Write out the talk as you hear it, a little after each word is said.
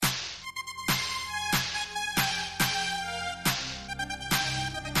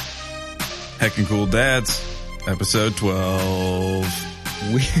Heckin' Cool Dads, episode 12.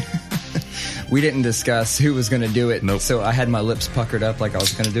 We didn't discuss who was going to do it. Nope. So I had my lips puckered up like I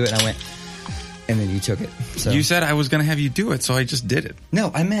was going to do it, and I went, and then you took it. So You said I was going to have you do it, so I just did it. no,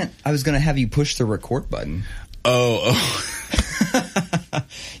 I meant I was going to have you push the record button. Oh.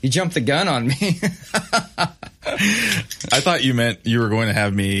 You jumped the gun on me. I thought you meant you were going to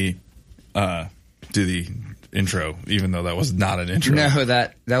have me do the intro, even though that was not an intro. No,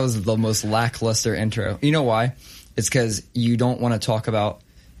 that was the most lackluster intro. You know why? It's because you don't want to talk about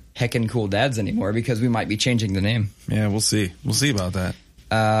Heckin' Cool Dads anymore because we might be changing the name. Yeah, we'll see. We'll see about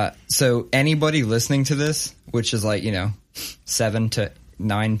that. So anybody listening to this, which is like, 7 to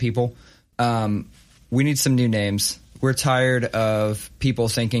 9 people, we need some new names. We're tired of people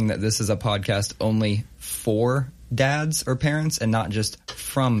thinking that this is a podcast only for dads or parents and not just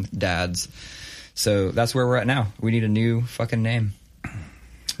from dads. So that's where we're at now. We need a new fucking name.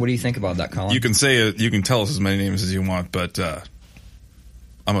 What do you think about that, Colin? You can say it. You can tell us as many names as you want, but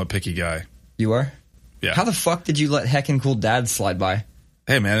I'm a picky guy. You are? Yeah. How the fuck did you let Heckin' Cool Dads slide by?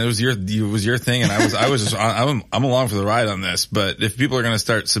 Hey man, it was your thing, and I'm along for the ride on this. But if people are going to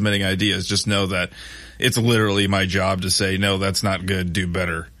start submitting ideas, just know that it's literally my job to say no, that's not good. Do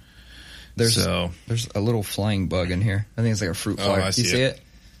better. There's a little flying bug in here. I think it's like a fruit fly. I You see see it?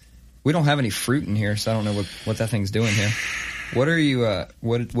 We don't have any fruit in here, so I don't know what that thing's doing here. What are you?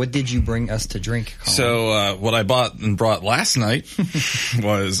 What did you bring us to drink, Colin? So what I bought and brought last night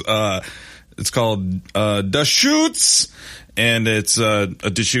was it's called Deschutes, and it's a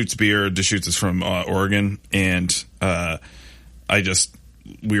Deschutes beer. Deschutes is from Oregon, and we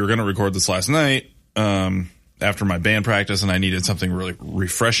were going to record this last night after my band practice, and I needed something really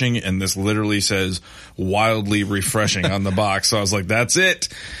refreshing, and this literally says wildly refreshing on the box. So I was like, that's it.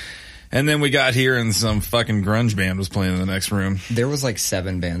 And then we got here and some fucking grunge band was playing in the next room. There was like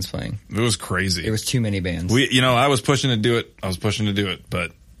 7 bands playing. It was crazy. It was too many bands. I was pushing to do it.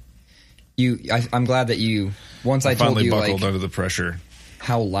 But I'm glad that you, once I told finally you buckled like under the pressure.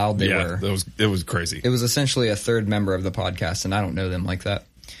 how loud they were. It was crazy. It was essentially a third member of the podcast, and I don't know them like that.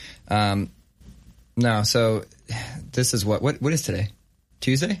 No, so this is what is today?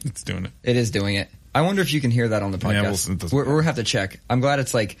 Tuesday? It's doing it. It is doing it. I wonder if you can hear that on the podcast. Yeah, we'll have to check. I'm glad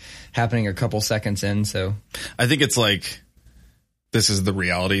it's like happening a couple seconds in. So I think it's like this is the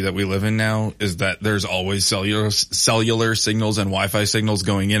reality that we live in now. Is that there's always cellular signals and Wi-Fi signals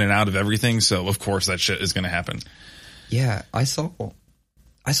going in and out of everything. So of course that shit is going to happen. Yeah, I saw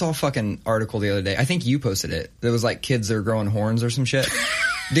a fucking article the other day. I think you posted it. There was like kids that are growing horns or some shit.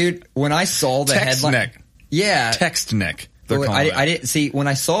 Dude, when I saw the headline, neck. Yeah, text neck. I didn't see when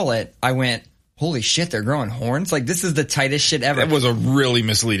I saw it. I went, holy shit, they're growing horns? Like, this is the tightest shit ever. It was a really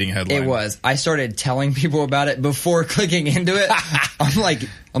misleading headline. It was. I started telling people about it before clicking into it.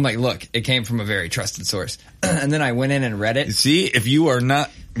 I'm like, look, it came from a very trusted source. And then I went in and read it. See, if you are not...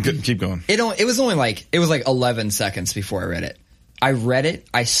 Keep going. It was like 11 seconds before I read it. I read it,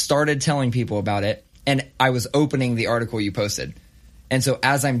 I started telling people about it, and I was opening the article you posted. And so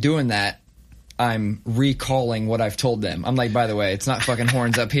as I'm doing that, I'm recalling what I've told them. I'm like, by the way, it's not fucking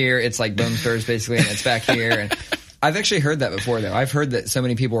horns up here. It's like bone spurs basically, and it's back here. And I've actually heard that before, though. I've heard that so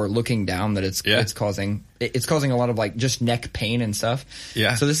many people are looking down that it's causing a lot of like just neck pain and stuff.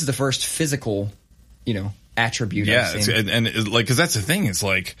 Yeah. So this is the first physical, attribute. Yeah, because that's the thing. It's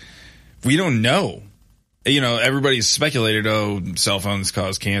like we don't know. Everybody's speculated. Oh, cell phones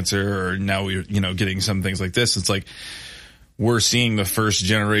cause cancer, or now we're getting some things like this. It's like, we're seeing the first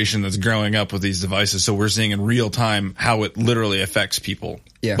generation that's growing up with these devices, so we're seeing in real time how it literally affects people.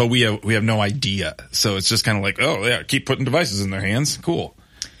 Yeah. But we have no idea. So it's just kind of like, oh yeah, keep putting devices in their hands. Cool.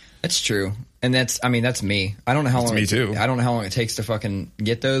 That's true. And that's me. I don't know how long me too. I don't know how long it takes to fucking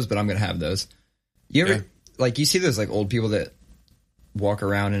get those, but I'm going to have those. You ever you see those like old people that walk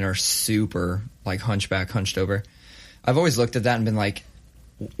around and are super like hunched over. I've always looked at that and been like,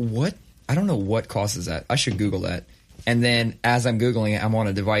 what? I don't know what causes that. I should Google that. And then as I'm Googling it, I'm on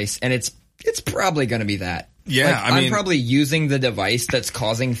a device, and it's probably going to be that. Yeah, I'm probably using the device that's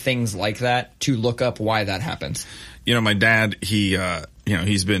causing things like that to look up why that happens. My dad, he's been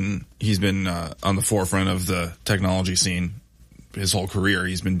on the forefront of the technology scene his whole career.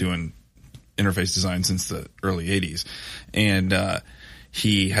 He's been doing interface design since the early 80s. And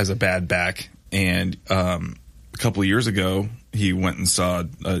he has a bad back. And a couple of years ago, he went and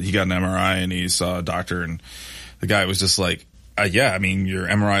he got an MRI, and he saw a doctor, and the guy was just like, your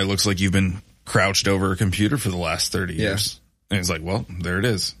MRI looks like you've been crouched over a computer for the last 30 years. And it's like, well, there it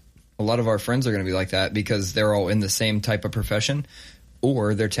is. A lot of our friends are going to be like that because they're all in the same type of profession,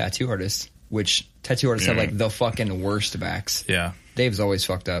 or they're tattoo artists, which Tattoo artists have Yeah. like the fucking worst backs. Yeah. Dave's always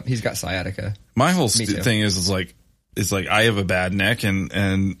fucked up. He's got sciatica. My whole Me too. thing is like, it's like I have a bad neck and,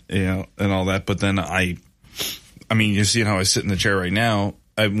 you know, and all that. But then I mean, you see how I sit in the chair right now.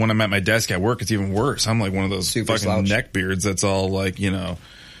 When I'm at my desk at work, it's even worse. I'm like one of those Super fucking slouched. neck beards that's all like, you know,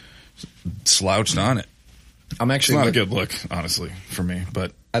 slouched on it. I'm It's actually not a good look, honestly, for me.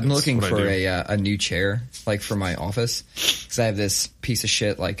 But I'm it's looking what I for do. a new chair, like for my office, because I have this piece of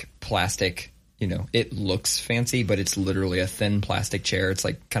shit like plastic. You know, it looks fancy, but it's literally a thin plastic chair. It's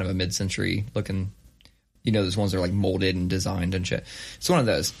like kind of a mid-century looking. You know, those ones that are like molded and designed and shit. It's one of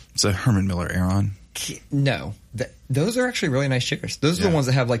those. It's a Herman Miller Aeron. No, those are actually really nice chairs. Those are Yeah. the ones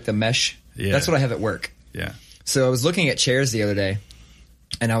that have like the mesh. Yeah. That's what I have at work. Yeah. So I was looking at chairs the other day,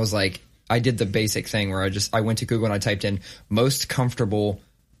 and I was like, I did the basic thing where I went to Google and I typed in most comfortable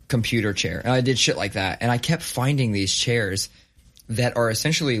computer chair, and I did shit like that, and I kept finding these chairs that are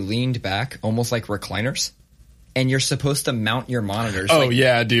essentially leaned back, almost like recliners, and you're supposed to mount your monitors. Oh like,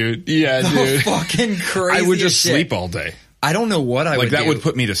 yeah, dude. Yeah, dude. fucking crazy. I would just shit. sleep all day. I don't know what I Like would that do. would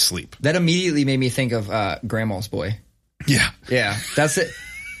put me to sleep. That immediately made me think of Grandma's Boy. Yeah. Yeah, that's it.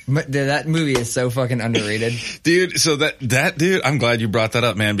 That movie is so fucking underrated. Dude, so that dude, I'm glad you brought that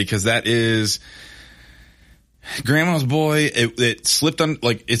up, man, because that is Grandma's Boy. It slipped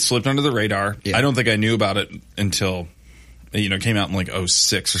under the radar. Yeah. I don't think I knew about it until, you know, it came out in like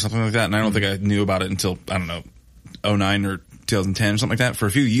 06 or something like that. And I don't think I knew about it until, I don't know, 09 or 2010 or something like that for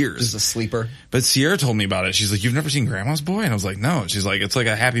a few years. This is a sleeper. But Sierra told me about it. She's like, "You've never seen Grandma's Boy?" And I was like, "No." She's like, "It's like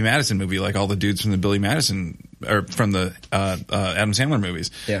a Happy Madison movie, like all the dudes from the Billy Madison or from the Adam Sandler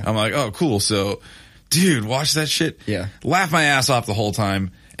movies." Yeah. I'm like, "Oh, cool." So, dude, watch that shit. Yeah. Laugh my ass off the whole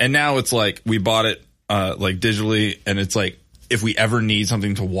time. And now it's like we bought it like digitally, and it's like if we ever need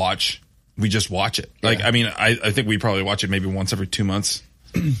something to watch, we just watch it. Like, Yeah. I mean, I think we probably watch it maybe once every 2 months.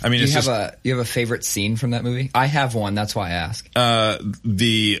 I mean, Do it's you just have a favorite scene from that movie? I have one. That's why I ask.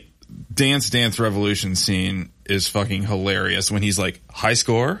 the Dance Revolution scene is fucking hilarious when he's like, "High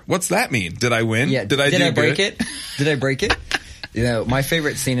score? What's that mean? Did I win? Yeah. Did I do break good?" it? Did I break it? You know, my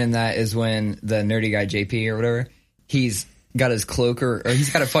favorite scene in that is when the nerdy guy JP or whatever, he's got his cloak or he's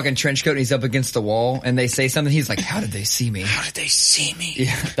got a fucking trench coat and he's up against the wall and they say something. He's like, "How did they see me?" How did they see me?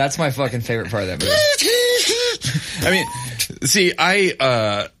 Yeah, that's my fucking favorite part of that movie. I mean, see,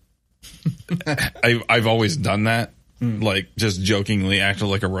 I've always done that, like just jokingly acted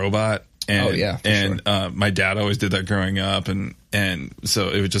like a robot. And, Oh, yeah, for and my dad always did that growing up, and so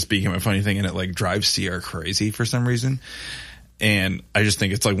it would just become a funny thing, and it like drives Sierra crazy for some reason. And I just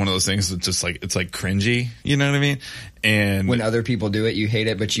think it's like one of those things that's just like, it's like cringy, you know what I mean? And When other people do it, you hate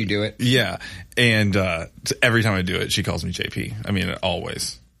it, but you do it. yeah, and every time I do it, she calls me JP. I mean,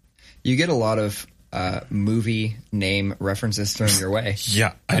 always. You get a lot of movie name references thrown your way.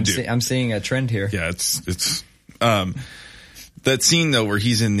 Yeah, I do. I'm seeing a trend here. Yeah, it's that scene though where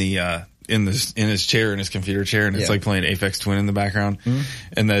he's in the in his chair, in his computer chair, and it's Yeah. like playing Aphex Twin in the background,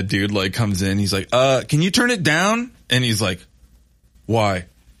 and that dude like comes in, he's like, "Can you turn it down?" And he's like, "Why?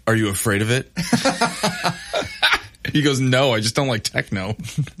 Are you afraid of it?" He goes, "No, I just don't like techno."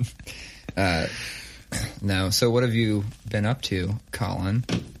 No. So what have you been up to, Colin?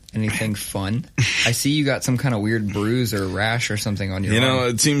 Anything fun? I see you got some kind of weird bruise or rash or something on your You know, arm.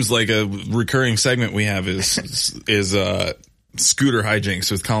 it seems like a recurring segment we have is scooter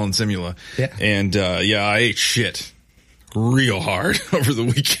hijinks with Colin Simula. Yeah. And I ate shit real hard over the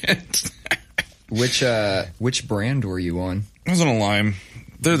weekend. Which brand were you on? I was on a Lime.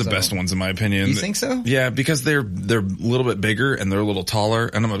 They're the best ones in my opinion. You think so? Yeah, because they're a little bit bigger and they're a little taller,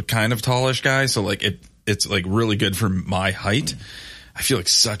 and I'm a kind of tallish guy, so like it's like really good for my height. I feel like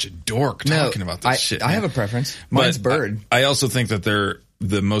such a dork talking about this shit. I man. have a preference. Mine's But Bird. I also think that they're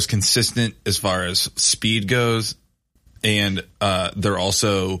the most consistent as far as speed goes, and they're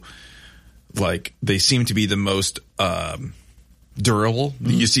also like they seem to be the most durable.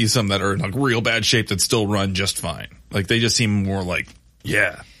 You see some that are in like real bad shape that still run just fine. Like they just seem more like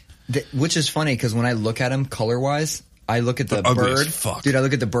Which is funny because when I look at them color wise, I look at the ugly as Bird. fuck. Dude, I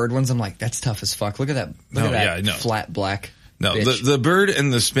look at the Bird ones. I'm like, that's tough as fuck. Look at that. No, Look at yeah, I that know. flat black. No, bitch. the Bird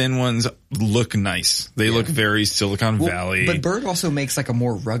and the Spin ones look nice. They look very Silicon Valley. But Bird also makes like a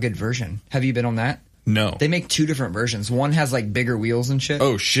more rugged version. Have you been on that? No. They make two different versions. One has like bigger wheels and shit.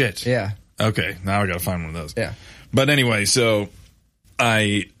 Oh shit. Yeah. Okay, now I gotta find one of those. Yeah. But anyway, so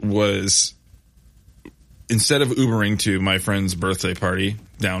I was, instead of Ubering to my friend's birthday party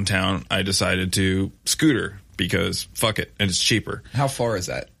downtown, I decided to scooter because fuck it, and it's cheaper. How far is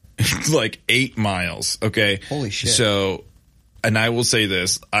that? It's like 8 miles. Okay. Holy shit. So, and I will say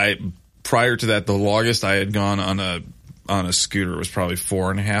this, prior to that, the longest I had gone on a on a scooter was probably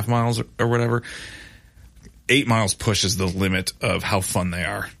 4.5 miles or whatever. 8 miles pushes the limit of how fun they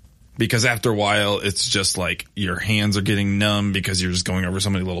are. Because after a while, it's just like your hands are getting numb because you're just going over so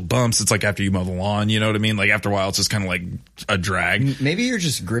many little bumps. It's like after you mow the lawn, you know what I mean? Like after a while, it's just kind of like a drag. Maybe you're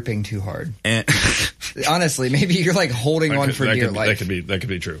just gripping too hard. And honestly, maybe you're like holding on for dear life. That could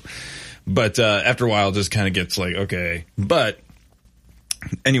be true. But after a while, it just kind of gets like, okay. But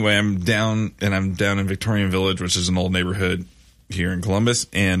anyway, I'm down in Victorian Village, which is an old neighborhood here in Columbus.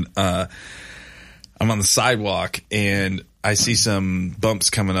 And I'm on the sidewalk and I see some bumps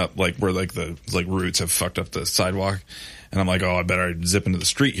coming up, like where like the roots have fucked up the sidewalk. And I'm like, oh, I better zip into the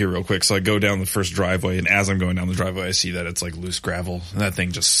street here real quick. So I go down the first driveway, and as I'm going down the driveway, I see that it's like loose gravel, and that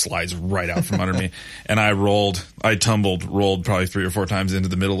thing just slides right out from under me. And I rolled probably 3 or 4 times into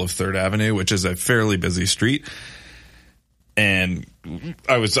the middle of 3rd Avenue, which is a fairly busy street. And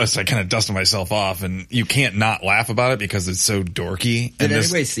I kind of dusted myself off, and you can't not laugh about it because it's so dorky. Did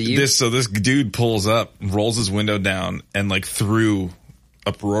anybody see you? So this dude pulls up, rolls his window down, and like through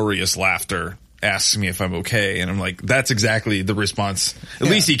uproarious laughter asks me if I'm okay. And I'm like, that's exactly the response. At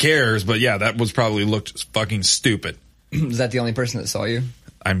least he cares, but yeah, that was probably looked fucking stupid. Was that the only person that saw you?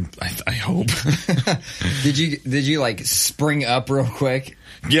 I hope. Did you like spring up real quick?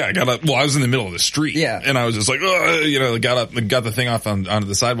 Yeah, I got up. Well, I was in the middle of the street. Yeah. And I was just like, got up and got the thing off onto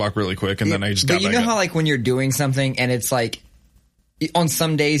the sidewalk really quick. And then I just got back up. But you know how like when you're doing something and it's like, on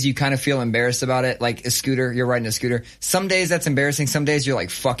some days you kind of feel embarrassed about it, like a scooter, you're riding a scooter. Some days that's embarrassing. Some days you're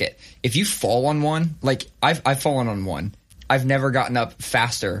like, fuck it. If you fall on one, like I've fallen on one. I've never gotten up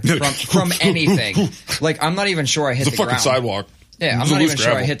faster from anything. Like I'm not even sure I hit the ground. It's a fucking sidewalk. Yeah, I'm not even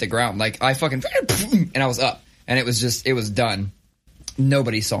sure I hit the ground. Like I fucking, and I was up, and it was done.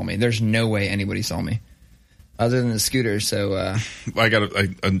 Nobody saw me. There's no way anybody saw me, other than the scooter. So I got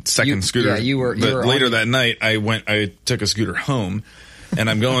a second scooter. Yeah, you were later that night. I took a scooter home, and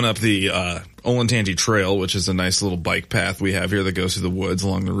I'm going up the Olentangy Trail, which is a nice little bike path we have here that goes through the woods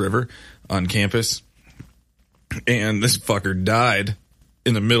along the river on campus. And this fucker died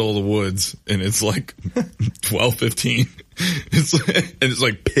in the middle of the woods, and it's like 12:15. It's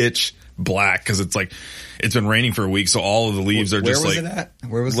like pitch black because it's been raining for a week, so all of the leaves are just like. Where was it at?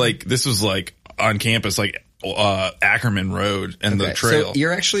 Where was like it? This was like on campus, like Ackerman Road and the trail. So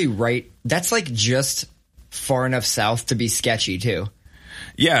you're actually right. That's like just far enough south to be sketchy too.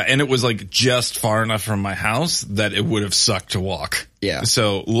 Yeah, and it was like just far enough from my house that it would have sucked to walk. Yeah.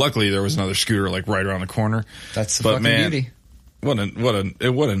 So luckily there was another scooter like right around the corner. That's the fucking beauty. What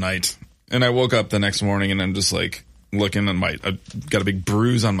a night. And I woke up the next morning and I'm just like looking at I've got a big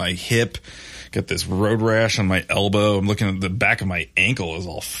bruise on my hip, got this road rash on my elbow. I'm looking at the back of my ankle is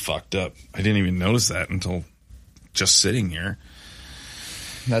all fucked up. I didn't even notice that until just sitting here.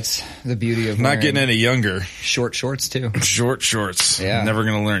 That's the beauty of not getting any younger. Short shorts too. Short shorts. Yeah. Never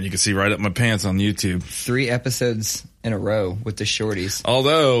going to learn. You can see right up my pants on YouTube. 3 episodes in a row with the shorties.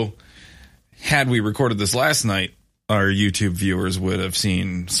 Although, had we recorded this last night, our YouTube viewers would have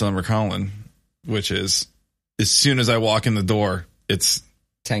seen Summer Colin, which is as soon as I walk in the door, it's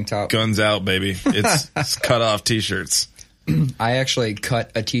tank top, guns out, baby. It's cut off t-shirts. I actually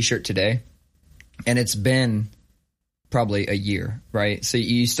cut a t-shirt today, and it's been probably a year, right? So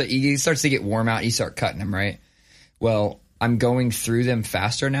it starts to get warm out, you start cutting them, right? Well, I'm going through them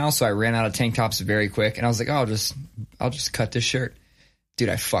faster now, so I ran out of tank tops very quick, and I was like, oh, I'll just cut this shirt. Dude,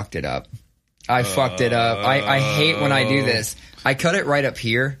 I fucked it up. I fucked it up. I hate when I do this. I cut it right up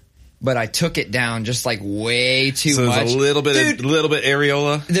here, but I took it down just like way too much. So there's a little bit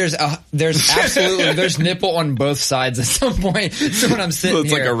areola. There's absolutely there's nipple on both sides at some point. So when I'm sitting it's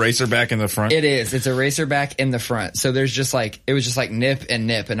here, like a racer back in the front. It is. It's a racer back in the front. So there's just like it was just like nip and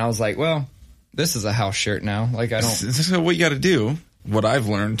nip, and I was like, well, this is a house shirt now. Like I don't. This is what you got to do. What I've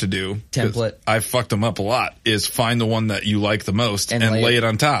learned to do, template. I've fucked them up a lot. Is find the one that you like the most and lay it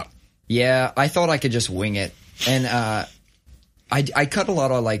on top. Yeah, I thought I could just wing it, and I cut a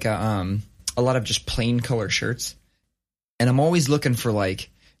lot of just plain color shirts, and I'm always looking for like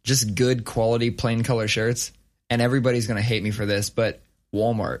just good quality plain color shirts. And everybody's gonna hate me for this, but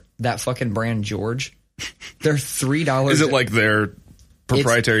Walmart, that fucking brand George, they're $3. Is it like their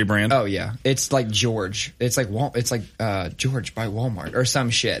proprietary brand? Oh yeah, it's like George. It's like George by Walmart or some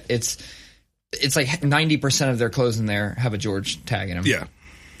shit. It's like 90% of their clothes in there have a George tag in them. Yeah.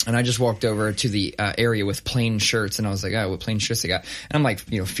 And I just walked over to the area with plain shirts, and I was like, oh, what plain shirts they got? And I'm like,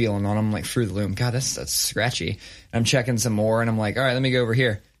 feeling on them, like Fruit of the Loom. God, that's scratchy. And I'm checking some more, and I'm like, all right, let me go over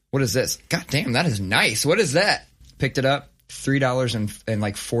here. What is this? God damn, that is nice. What is that? Picked it up,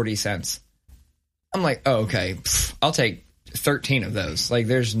 $3.40. I'm like, oh, okay. I'll take 13 of those. Like,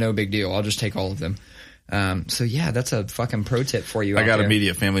 there's no big deal. I'll just take all of them. So yeah, that's a fucking pro tip for you. I out got there.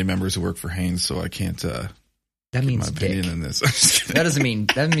 immediate family members who work for Hanes, so I can't That give means my opinion dick. in this. I'm just kidding.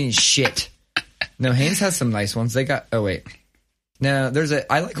 That means shit. No, Hanes has some nice ones. They got. Oh wait, no.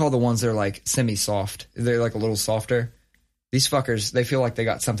 I like all the ones that are like semi-soft. They're like a little softer. These fuckers, they feel like they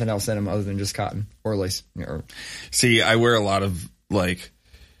got something else in them other than just cotton or lace. Or, See, I wear a lot of like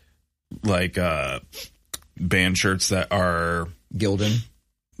band shirts that are Gildan.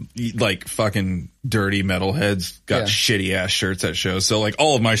 like fucking dirty metalheads got Yeah. shitty ass shirts at shows. So like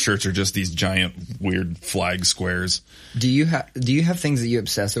all of my shirts are just these giant weird flag squares. Do you have things that you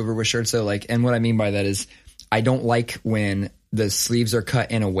obsess over with shirts though? Like, and what I mean by that is, I don't like when the sleeves are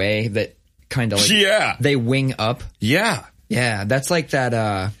cut in a way that kind of like Yeah. they wing up. Yeah. Yeah, that's like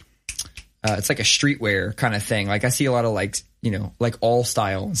that. It's like a streetwear kind of thing. Like I see a lot of like like All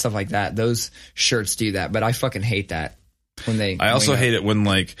Style and stuff like that. Those shirts do that, but I fucking hate that when they. I also wing up. hate it when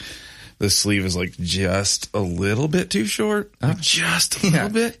like the sleeve is like just a little bit too short. Like, just a Yeah. little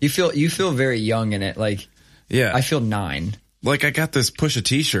bit. You feel very young in it. Like Yeah. I feel 9. Like I got this Pusha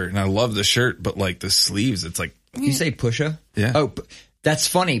t-shirt and I love the shirt, but like the sleeves, it's like, You say Pusha? Yeah. Oh, that's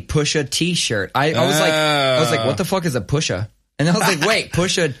funny. Pusha T-shirt. I was like, what the fuck is a Pusha? And I was like, wait,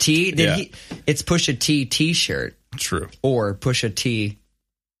 Pusha T? Yeah. It's Pusha T T-shirt true. or Pusha T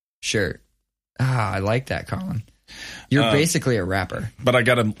shirt. I like that, Colin. You're basically a rapper. But I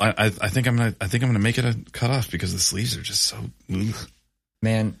think I'm gonna make it a cutoff because the sleeves are just so. Ugh.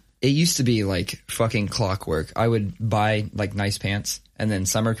 Man, it used to be like fucking clockwork. I would buy like nice pants and then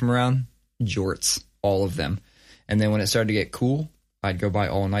summer come around, jorts, all of them. And then when it started to get cool, I'd go buy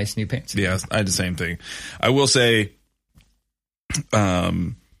all nice new pants. Yeah, I had the same thing. I will say,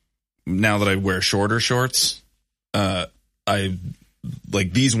 now that I wear shorter shorts, I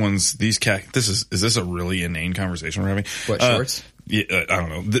like these ones. These is this a really inane conversation we're having? What, shorts? Yeah, I don't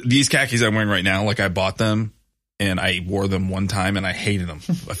know. These khakis I'm wearing right now, like I bought them and I wore them one time and I hated them.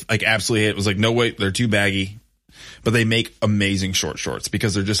 Like absolutely hate it. It was like, no, wait, they're too baggy. But they make amazing short shorts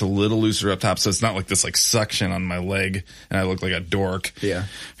because they're just a little looser up top. So it's not like this like suction on my leg and I look like a dork Yeah.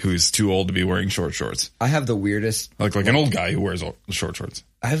 who's too old to be wearing short shorts. I have the weirdest Like an old guy who wears short shorts.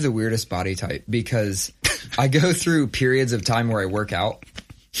 I have the weirdest body type because I go through periods of time where I work out.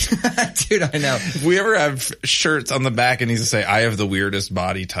 Dude, I know. If we ever have shirts on the back, it needs to say, I have the weirdest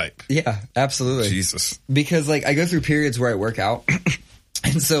body type. Yeah, absolutely. Jesus. Because like I go through periods where I work out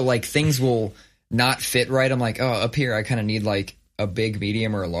and so like things will not fit right. I'm like, oh, up here I kind of need like a big,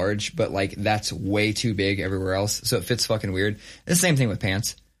 medium, or a large, but like that's way too big everywhere else. So it fits fucking weird. The same thing with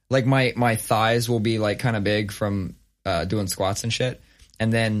pants. Like my thighs will be like kind of big from doing squats and shit.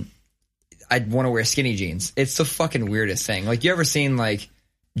 And then I'd want to wear skinny jeans. It's the fucking weirdest thing. Like you ever seen like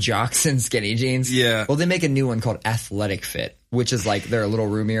jocks in skinny jeans? Yeah. Well, they make a new one called Athletic Fit, which is like they're a little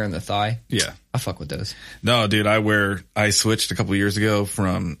roomier in the thigh. Yeah. I fuck with those. No, dude, I switched a couple years ago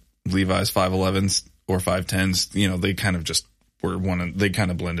from Levi's 511s or 510s. You know, they kind of just were they kind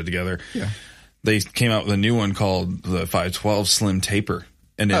of blended together. Yeah. They came out with a new one called the 512 Slim Taper.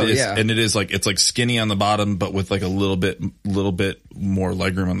 And it is like, it's like skinny on the bottom, but with like a little bit more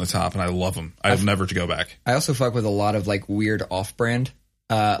legroom on the top. And I love them. I've never to go back. I also fuck with a lot of like weird off-brand.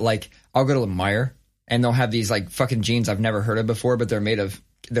 Like I'll go to Meijer and they'll have these like fucking jeans I've never heard of before, but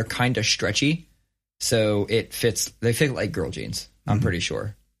they're kind of stretchy. So they fit like girl jeans. I'm pretty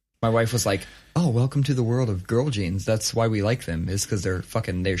sure. My wife was like, oh, welcome to the world of girl jeans. That's why we like them, is because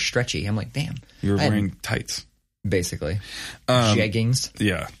they're stretchy. I'm like, damn. You were wearing tights. Basically. Jeggings.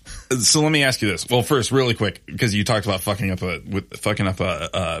 Yeah. So let me ask you this. Well, first, really quick, because you talked about fucking up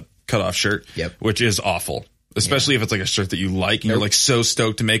a cutoff shirt, Yep. which is awful. Especially if it's like a shirt that you like and you're like so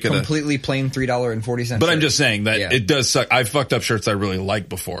stoked to make it Completely plain $3.40. But I'm just saying that Yeah. it does suck. I've fucked up shirts I really like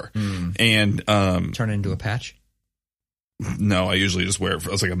before. And Turn it into a patch. no, I usually just wear it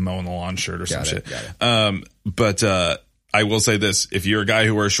as like a mow on the lawn shirt or some shit. Got it. But I will say this. If you're a guy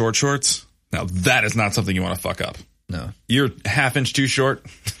who wears short shorts, now that is not something you want to fuck up. No. You're half inch too short.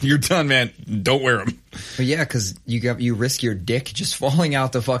 You're done, man. Don't wear them. But yeah, because you risk your dick just falling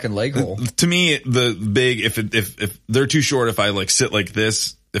out the fucking leg hole. To me, the big, if they're too short, if I like sit like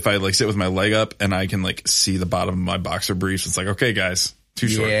this, if I like sit with my leg up and I can like see the bottom of my boxer briefs, it's like, okay, guys, too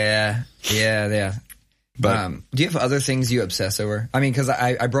short. Yeah. But do you have other things you obsess over? I mean, because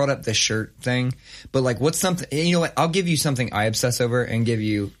I brought up the shirt thing, but like, what's something? You know what? I'll give you something I obsess over, and give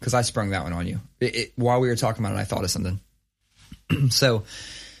you, because I sprung that one on you while we were talking about it. I thought of something. So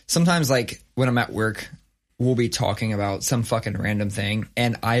sometimes, like when I'm at work, we'll be talking about some fucking random thing,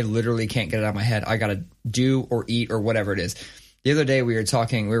 and I literally can't get it out of my head. I gotta do or eat or whatever it is. The other day we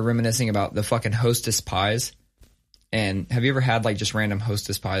were reminiscing about the fucking Hostess pies. And have you ever had like just random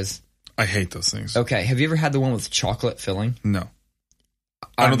Hostess pies? I hate those things. Okay. Have you ever had the one with chocolate filling? No.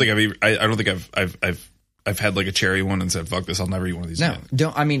 I don't think I've had like a cherry one and said, fuck this, I'll never eat one of these No, again.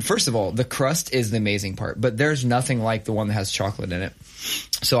 don't. I mean, first of all, the crust is the amazing part, but there's nothing like the one that has chocolate in it.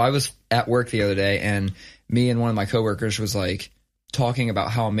 So I was at work the other day, and me and one of my coworkers was like talking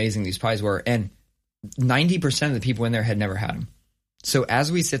about how amazing these pies were, and 90% of the people in there had never had them. So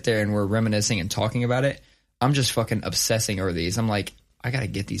as we sit there and we're reminiscing and talking about it, I'm just fucking obsessing over these. I'm like, I gotta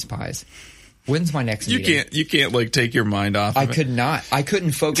get these pies. When's my next meeting? You can't like take your mind off of I could not. I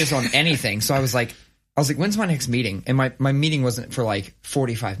couldn't focus on anything. So I was like, when's my next meeting? And my meeting wasn't for like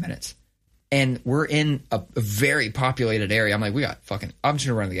 45 minutes. And we're in a very populated area. I'm like, I'm just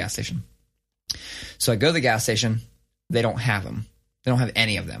gonna run to the gas station. So I go to the gas station. They don't have them. They don't have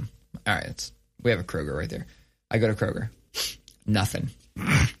any of them. All right, we have a Kroger right there. I go to Kroger. Nothing.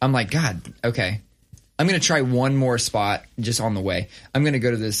 I'm like, God, okay. I'm going to try one more spot just on the way. I'm going to go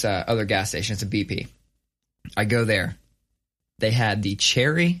to this other gas station. It's a BP. I go there. They had the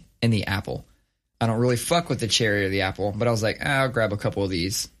cherry and the apple. I don't really fuck with the cherry or the apple, but I was like, I'll grab a couple of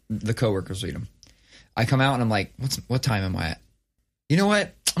these. The coworkers eat them. I come out and I'm like, what time am I at? You know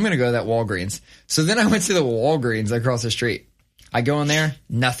what? I'm going to go to that Walgreens. So then I went to the Walgreens across the street. I go in there,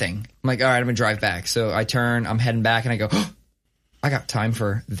 nothing. I'm like, all right, I'm going to drive back. So I turn, I'm heading back, and I go, I got time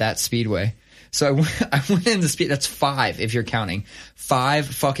for that Speedway. So I went in the Speed. That's 5 if you're counting. 5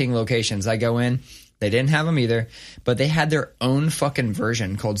 fucking locations. I go in. They didn't have them either, but they had their own fucking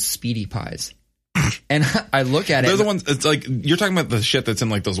version called Speedy Pies. And I look at it. They're the ones, it's like, you're talking about the shit that's in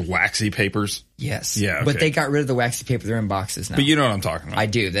like those waxy papers? Yes. Yeah, okay. But they got rid of the waxy paper. They're in boxes now. But you know what I'm talking about. I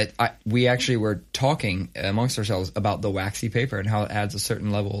do. We actually were talking amongst ourselves about the waxy paper and how it adds a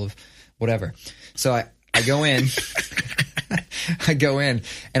certain level of whatever. So I go in. I go in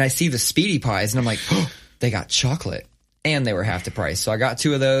and I see the Speedy Pies and I'm like, they got chocolate and they were half the price. So I got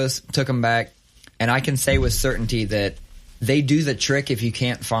 2 of those, took them back, and I can say with certainty that they do the trick if you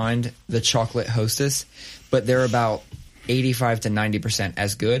can't find the chocolate Hostess, but they're about 85 to 90%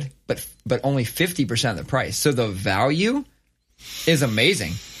 as good, but only 50% of the price. So the value is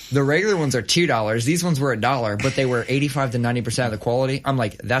amazing. The regular ones are $2. These ones were $1, but they were 85 to 90% of the quality. I'm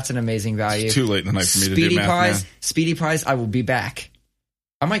like, that's an amazing value. It's too late in the night for me to do math, man. Speedy Pies, I will be back.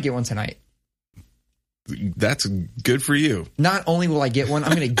 I might get one tonight. That's good for you. Not only will I get one,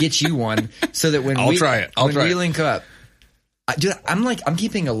 I'm going to get you one so that when I'll we link up, I'm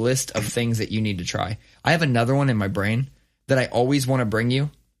keeping a list of things that you need to try. I have another one in my brain that I always want to bring you,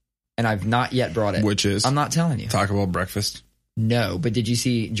 and I've not yet brought it. Which is? I'm not telling you. Taco Bell breakfast? No, but did you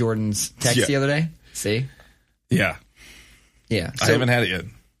see Jordan's text the other day? See? Yeah. Yeah. I haven't had it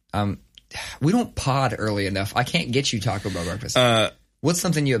yet. We don't pod early enough. I can't get you Taco Bell breakfast. What's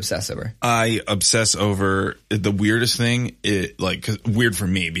something you obsess over? I obsess over the weirdest thing. Weird for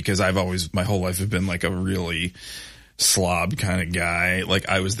me because I've always, my whole life have been like a really slob kind of guy. Like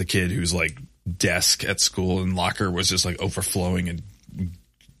I was the kid whose like desk at school and locker was just like overflowing and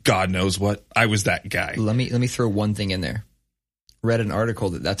God knows what. I was that guy. Let me throw one thing in there. Read an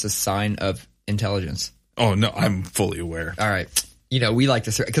article that's a sign of intelligence. Oh no, I'm fully aware. All right. You know, we like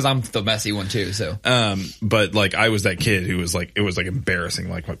to, because I'm the messy one too, so. But like, I was that kid who was like, it was like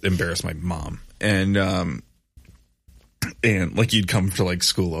embarrassing, like embarrass my mom. And like you'd come to like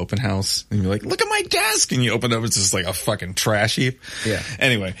school open house and you're like, look at my desk. And you open up, it's just like a fucking trash heap. Yeah.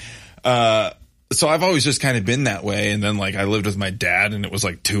 Anyway, so I've always just kind of been that way. And then like I lived with my dad and it was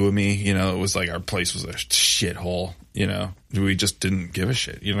like 2 of me, you know, it was like our place was a shithole, you know, we just didn't give a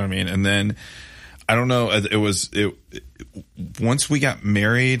shit. You know what I mean? And then I don't know, once we got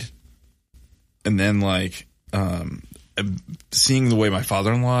married and then like, seeing the way my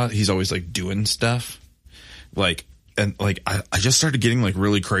father-in-law, he's always like doing stuff like, and like, I just started getting like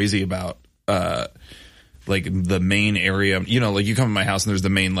really crazy about, like the main area, you know, like you come to my house and there's the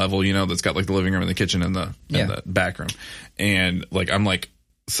main level, you know, that's got like the living room and the kitchen and the back room. And like, I'm like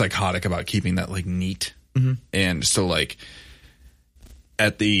psychotic about keeping that like neat. Mm-hmm. And so like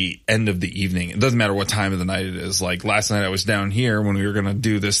at the end of the evening, it doesn't matter what time of the night it is. Like last night I was down here when we were going to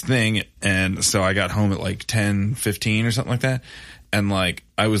do this thing. And so I got home at like 10:15 or something like that. And like,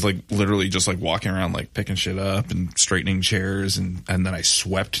 I was like literally just like walking around, like picking shit up and straightening chairs. And then I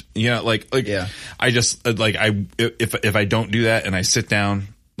swept, you know, like, yeah. I just like, if I don't do that and I sit down,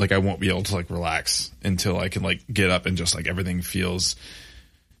 like I won't be able to like relax until I can like get up and just like everything feels,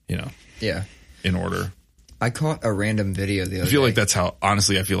 you know, in order. I caught a random video the other day. I feel like that's how,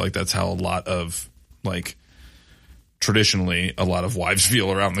 honestly, I feel like that's how a lot of like, traditionally a lot of wives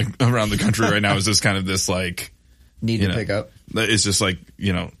feel around the country right now is just kind of this like, need to pick up. It's just like,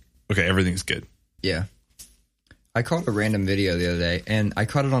 you know, okay, everything's good. Yeah. I caught a random video the other day, and I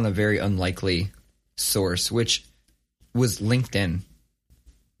caught it on a very unlikely source, which was LinkedIn.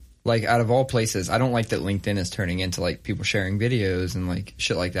 Like, out of all places, I don't like that LinkedIn is turning into, like, people sharing videos and, like,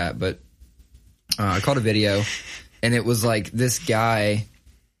 shit like that. But I caught a video, and it was, like, this guy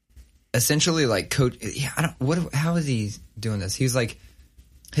essentially, like, coach. Yeah, how is he doing this? He was, like,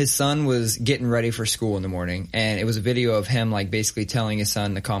 his son was getting ready for school in the morning, and it was a video of him, like, basically telling his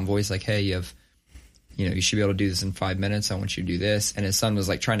son in the calm voice, like, hey, you should be able to do this in 5 minutes. I want you to do this. And his son was,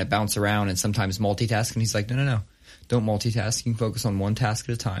 like, trying to bounce around and sometimes multitask. And he's like, no. Don't multitask. You can focus on one task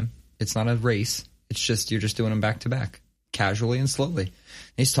at a time. It's not a race. It's just, you're just doing them back to back, casually and slowly. And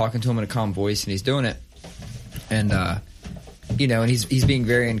he's talking to him in a calm voice, and he's doing it. And, and he's being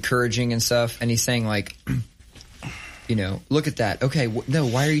very encouraging and stuff. And he's saying, like, look at that. Okay, no,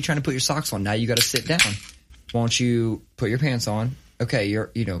 why are you trying to put your socks on? Now you got to sit down. Why don't you put your pants on? Okay, you're,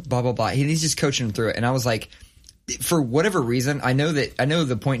 blah, blah, blah. He's just coaching him through it. And I was like, for whatever reason, I know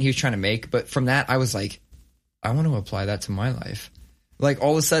the point he was trying to make, but from that, I was like, I want to apply that to my life. Like,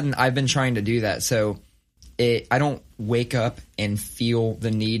 all of a sudden, I've been trying to do that. So I don't wake up and feel the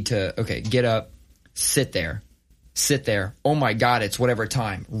need to, okay, get up, sit there. Oh my God, it's whatever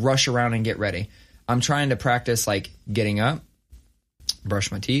time. Rush around and get ready. I'm trying to practice, like, getting up,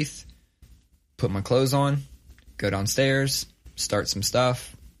 brush my teeth, put my clothes on, go downstairs, start some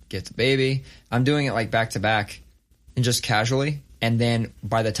stuff, get the baby. I'm doing it, like, back to back and just casually. And then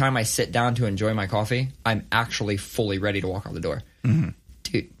by the time I sit down to enjoy my coffee, I'm actually fully ready to walk out the door. Mm-hmm.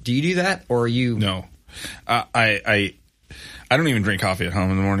 Dude, do you do that, or are you? No. I don't even drink coffee at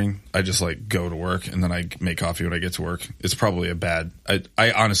home in the morning. I just, like, go to work, and then I make coffee when I get to work. It's probably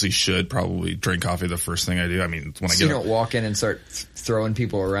I honestly should probably drink coffee the first thing I do. I mean, when I get you don't walk in and start throwing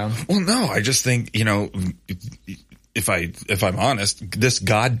people around? Well, no. I just think, if I'm honest, this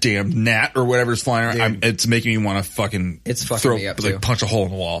goddamn gnat or whatever's flying around, it's making me want to fucking me up too. Punch a hole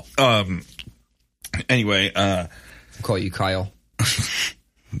in the wall. Anyway, I'll call you Kyle.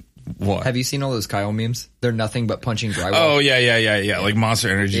 What? Have you seen all those Kyle memes? They're nothing but punching drywall. Oh yeah. Like Monster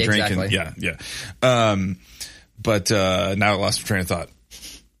Energy drink. Exactly. And, yeah. But now I lost my train of thought.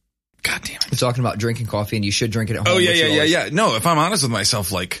 God damn it. We're talking about drinking coffee, and you should drink it at home. Oh yeah. No, if I'm honest with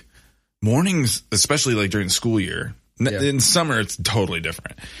myself, like, mornings, especially, like, during the school year. In summer, it's totally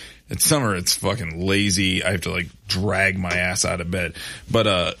different. In summer, it's fucking lazy. I have to, like, drag my ass out of bed.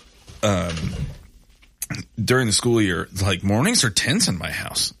 But during the school year, like, mornings are tense in my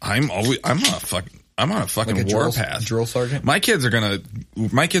house. I'm on a fucking like warpath. Drill sergeant. My kids are gonna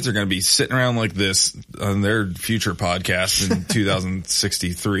be sitting around like this on their future podcast in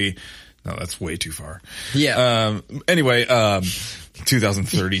 2063. No, that's way too far. Yeah. Anyway,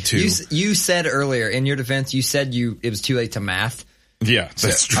 2032. You said earlier, in your defense, you said it was too late to math. Yeah,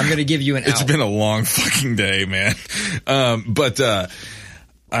 that's true. I'm going to give you an It's out. been a long fucking day, man.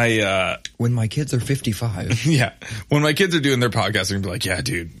 When my kids are 55. Yeah. When my kids are doing their podcast, they're going to be like, yeah,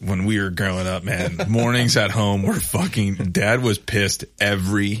 dude, when we were growing up, man, mornings at home were fucking, Dad was pissed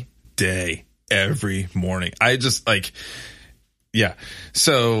every day, every morning. I just, like, yeah.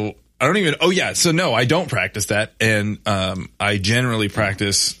 So I don't even, so no, I don't practice that. And, I generally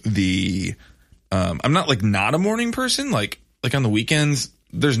practice I'm not, like, not a morning person. Like on the weekends,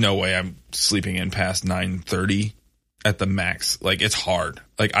 there's no way I'm sleeping in past 9:30 at the max. Like, it's hard.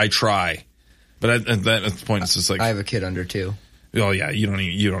 Like, I try, but at that point, it's just like, I have a kid under 2. Oh yeah, you're not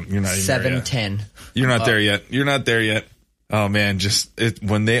even 7-10. You're not there yet. You're not there yet. Oh man,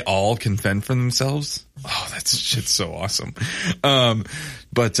 when they all can fend for themselves. Oh, that shit's so awesome.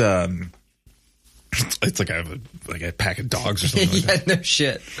 It's like I have a pack of dogs or something like that. Yeah, no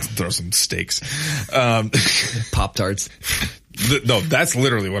shit. Throw some steaks. Pop-Tarts. No, that's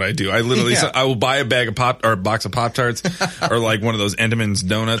literally what I do. I literally, I will buy a bag of a box of Pop-Tarts or like one of those Entenmann's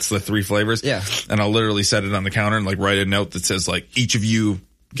donuts, the 3 flavors. Yeah. And I'll literally set it on the counter and, like, write a note that says, like, each of you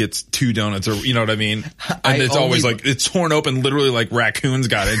gets 2 donuts, or, you know what I mean? And it's always like, it's torn open, literally like raccoons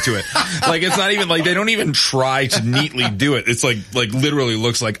got into it. Like, it's not even like, they don't even try to neatly do it. It's like literally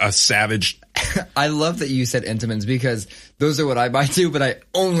looks like a savage. I love that you said Entenmann's, because those are what I buy too, but I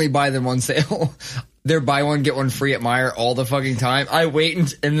only buy them on sale. They're buy one, get one free at Meijer all the fucking time. I wait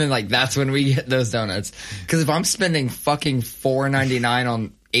and then, like, that's when we get those donuts. Cause if I'm spending fucking $4.99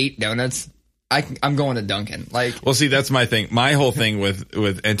 on 8 donuts, I'm going to Dunkin'. Like, well, see, that's my thing. My whole thing with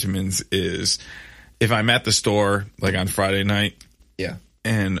Entenmann's is, if I'm at the store, like, on Friday night, yeah,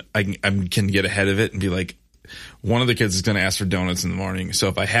 and I can get ahead of it and be like, one of the kids is going to ask for donuts in the morning. So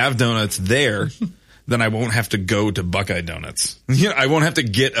if I have donuts there, then I won't have to go to Buckeye Donuts. You know, I won't have to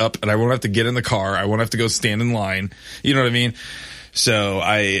get up and I won't have to get in the car. I won't have to go stand in line. You know what I mean? So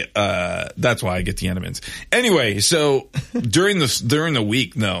that's why I get the Entenmann's. Anyway, so during the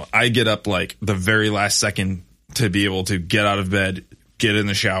week, no, I get up like the very last second to be able to get out of bed, get in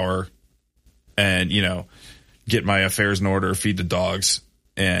the shower, and, you know, get my affairs in order, feed the dogs,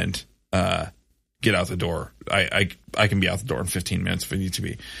 and get out the door. I can be out the door in 15 minutes if I need to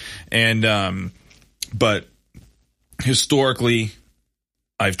be. And but historically,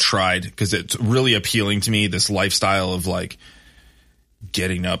 I've tried, because it's really appealing to me, this lifestyle of like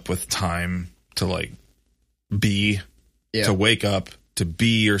getting up with time to like be, to wake up, to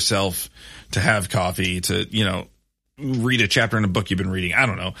be yourself, to have coffee, to, you know, read a chapter in a book you've been reading. I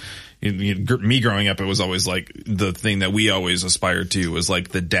don't know. Me growing up, it was always like the thing that we always aspired to was like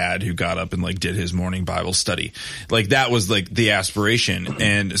the dad who got up and like did his morning Bible study. Like that was like the aspiration.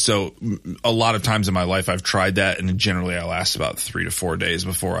 And so a lot of times in my life, I've tried that, and generally I last about 3 to 4 days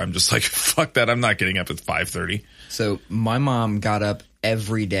before I'm just like, fuck that. I'm not getting up at 5:30. So my mom got up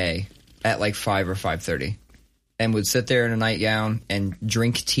every day at like 5 or 5:30 and would sit there in a nightgown and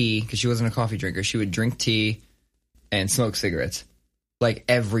drink tea, because she wasn't a coffee drinker. She would drink tea and smoke cigarettes like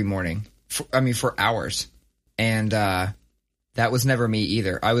every morning, for hours. And that was never me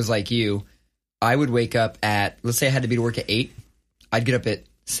either. I was like you. I would wake up at, let's say I had to be to work at 8. I'd get up at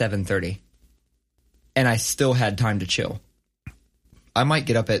 7:30, and I still had time to chill. I might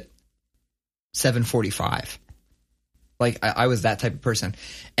get up at 7:45. Like I was that type of person.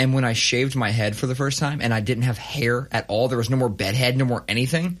 And when I shaved my head for the first time and I didn't have hair at all, there was no more bedhead, no more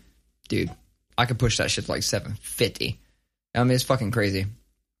anything, dude, I could push that shit to like 7:50. I mean, it's fucking crazy.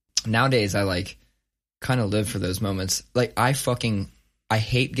 Nowadays, I like kind of live for those moments. Like I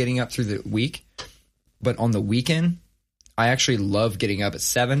hate getting up through the week, but on the weekend, I actually love getting up at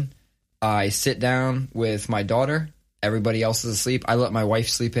 7. I sit down with my daughter. Everybody else is asleep. I let my wife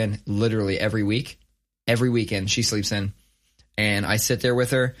sleep in literally every week. Every weekend she sleeps in, and I sit there with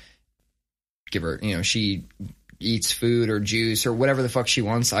her, give her, you know, she eats food or juice or whatever the fuck she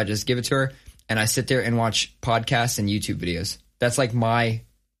wants. I just give it to her, and I sit there and watch podcasts and YouTube videos. That's like my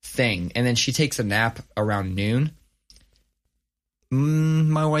thing. And then she takes a nap around noon.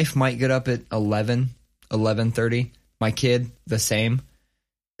 My wife might get up at 11:30. My kid, the same.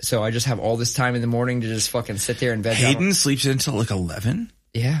 So I just have all this time in the morning to just fucking sit there and veg out. Hayden sleeps until like 11?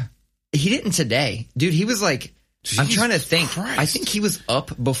 Yeah. He didn't today. Dude, he was like, I'm trying to think. Christ. I think he was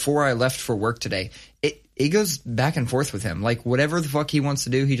up before I left for work today. It goes back and forth with him. Like, whatever the fuck he wants to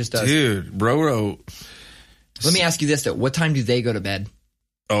do, he just does. Dude, Roro. Let me ask you this, though. What time do they go to bed?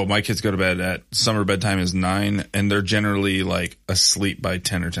 Oh, my kids go to bed at summer bedtime is 9, and they're generally like asleep by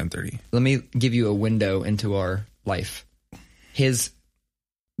 10 or 10:30. Let me give you a window into our life. His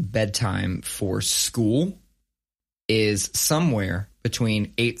bedtime for school is somewhere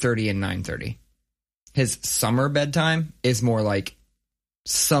between 8:30 and 9:30. His summer bedtime is more like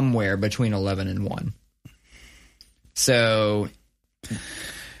somewhere between 11 and 1. So,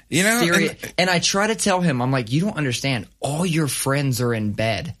 you know, and I try to tell him, I'm like, you don't understand. All your friends are in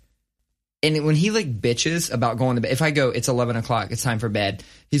bed. And when he like bitches about going to bed, if I go, it's 11 o'clock, it's time for bed,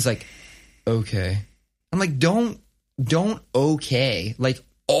 he's like, okay. I'm like, don't okay. Like,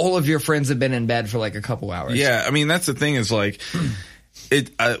 all of your friends have been in bed for like a couple hours. Yeah, I mean, that's the thing is like,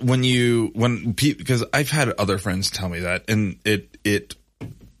 because I've had other friends tell me that, and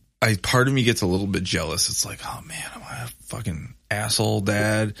part of me gets a little bit jealous. It's like, oh man, I'm a fucking asshole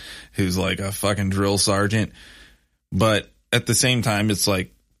dad who's like a fucking drill sergeant. But at the same time, it's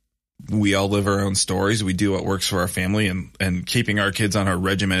like, we all live our own stories. We do what works for our family, and keeping our kids on a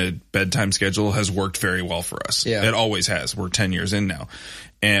regimented bedtime schedule has worked very well for us. Yeah. It always has. We're 10 years in now,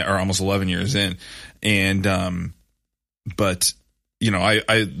 or almost 11 years in. And, but you know,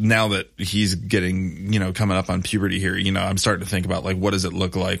 I now that he's getting, you know, coming up on puberty here, you know, I'm starting to think about like, what does it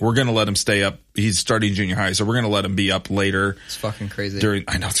look like? We're going to let him stay up. He's starting junior high, so we're going to let him be up later. It's fucking crazy.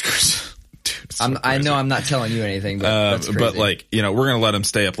 I know it's crazy. Dude, it's so I know I'm not telling you anything, but that's crazy. But like, you know, we're going to let him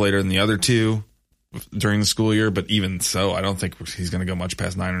stay up later than the other two during the school year. But even so, I don't think he's going to go much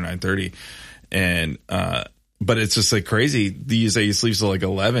past 9 or 9:30. And, but it's just like crazy. You say he sleeps till like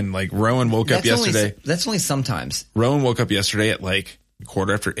 11. Like Rowan woke up yesterday. That's only sometimes. Rowan woke up yesterday at like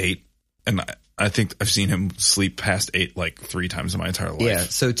 8:15. And I think I've seen him sleep past 8 like 3 times in my entire life. Yeah.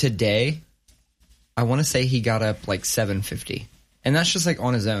 So today, I want to say he got up like 7:50. And that's just like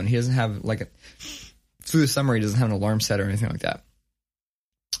on his own. He doesn't have like through the summer, he doesn't have an alarm set or anything like that.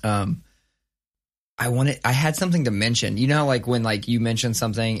 I had something to mention. You know how like when like you mention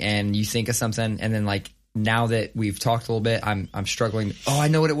something and you think of something, and then like now that we've talked a little bit, I'm struggling. Oh, I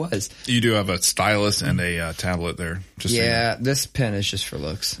know what it was. You do have a stylus and a tablet there. Just yeah, this pen is just for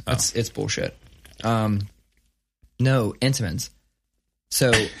looks. It's bullshit. No, Entenmann's.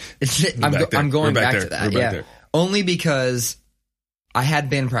 So I'm going back to that. Yeah. There. Only because I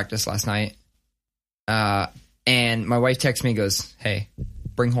had band practice last night. And my wife texts me and goes, "Hey,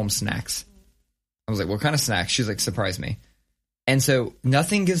 bring home snacks." I was like, "What kind of snacks?" She's like, "Surprise me." And so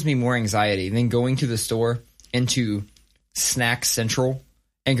nothing gives me more anxiety than going to the store into Snack Central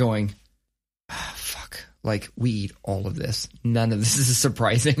and going, fuck, like we eat all of this. None of this is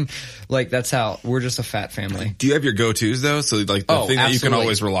surprising. Like that's how we're just a fat family. Do you have your go-tos though? So like the thing that you can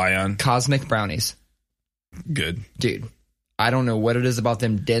always rely on? Cosmic brownies. Good. Dude, I don't know what it is about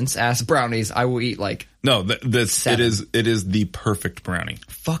them dense ass brownies. I will eat like it is the perfect brownie.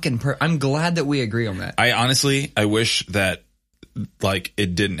 Fucking I'm glad that we agree on that. I wish that like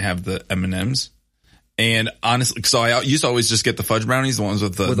it didn't have the M&Ms. And honestly, so I used to always just get the fudge brownies, the ones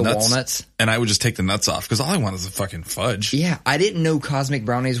with the walnuts. And I would just take the nuts off because all I want is the fucking fudge. Yeah, I didn't know cosmic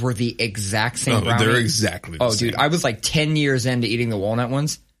brownies were the exact same brownie. They're exactly the same. Dude, I was like 10 years into eating the walnut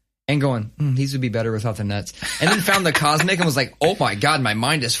ones and going, these would be better without the nuts. And then found the cosmic and was like, oh my God, my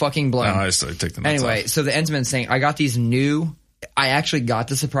mind is fucking blown. No, I just take the nuts off. So the Entenmann's thing, I got these new... I actually got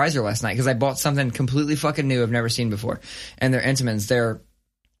to surprise her last night because I bought something completely fucking new I've never seen before. And they're Entenmann's. They're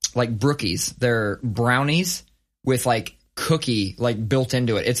like brookies. They're brownies with like cookie like built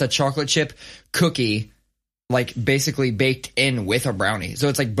into it. It's a chocolate chip cookie like basically baked in with a brownie. So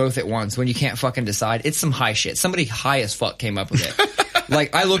it's like both at once when you can't fucking decide. It's some high shit. Somebody high as fuck came up with it.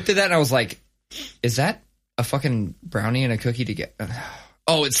 Like I looked at that and I was like, is that a fucking brownie and a cookie together?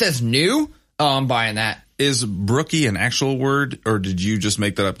 Oh, it says new? Oh, I'm buying that. Is brookie an actual word, or did you just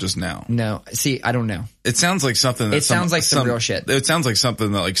make that up just now? No. See, I don't know. It sounds like something that sounds like some real shit. It sounds like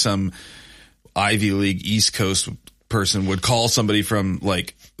something that like some Ivy League East Coast person would call somebody from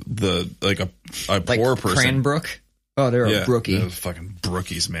like a poor person. Cranbrook? Oh, they're a brookie. They're fucking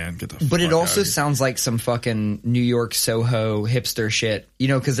brookies, man. Get the fuck But it also out sounds like some fucking New York Soho hipster shit. You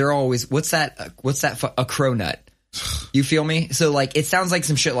know, because they're always, what's that, a cronut? You feel me? So like, it sounds like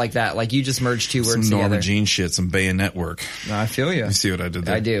some shit like that. Like you just merged two words together. Some Norma together. Jean shit, some Bayonet work. No, I feel you. You see what I did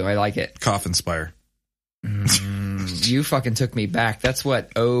there? I do. I like it. Coffin Spire. You fucking took me back. That's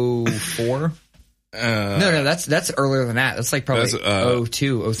what, 04? No, that's earlier than that. That's like probably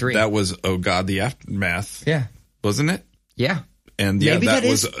 02, 03. That was Oh God, the Aftermath. Yeah. Wasn't it? Yeah. And yeah,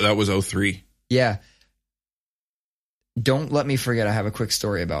 that was 03. Yeah. Don't let me forget I have a quick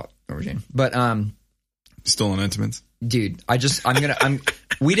story about Norma Jean. But still in Entenmann's? Dude,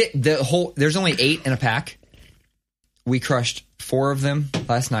 there's only 8 in a pack. We crushed 4 of them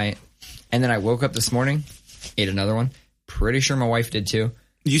last night. And then I woke up this morning, ate another one. Pretty sure my wife did too.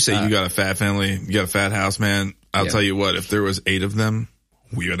 You say you got a fat family, you got a fat house, man. I'll tell you what, if there was 8 of them,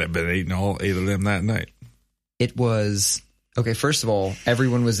 we would have been eating all 8 of them that night. It was, okay, first of all,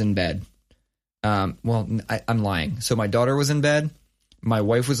 everyone was in bed. I'm lying. So my daughter was in bed. My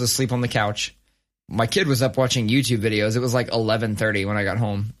wife was asleep on the couch. My kid was up watching YouTube videos. It was like 11:30 when I got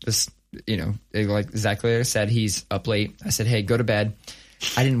home. Like exactly like I said, he's up late. I said, hey, go to bed.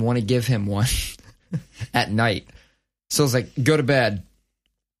 I didn't want to give him one at night. So I was like, go to bed.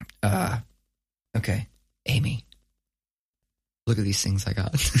 Okay, Amy, look at these things I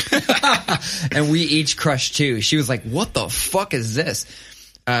got. And we each crushed 2. She was like, what the fuck is this?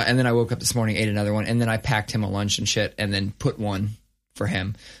 And then I woke up this morning, ate another one, and then I packed him a lunch and shit and then put one for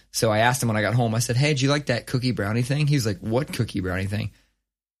him. So I asked him when I got home, I said, hey, did you like that cookie brownie thing? He was like, what cookie brownie thing?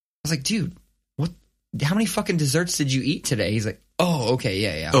 I was like, dude, how many fucking desserts did you eat today? He's like, oh, okay,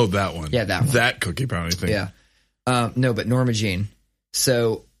 yeah. Oh, that one. Yeah, that one. That cookie brownie thing. Yeah. No, but Norma Jean.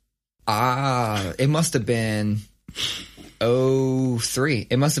 So, it must have been 03.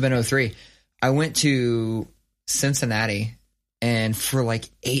 It must have been 03. I went to Cincinnati and for like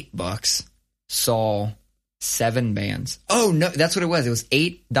 $8 saw 7 bands. Oh no, that's what it was. It was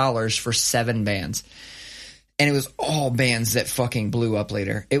 $8 for 7 bands. And it was all bands that fucking blew up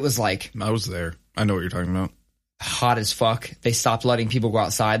later. It was like... I was there. I know what you're talking about. Hot as fuck. They stopped letting people go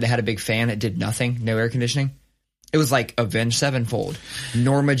outside. They had a big fan. It did nothing. No air conditioning. It was like Avenged Sevenfold.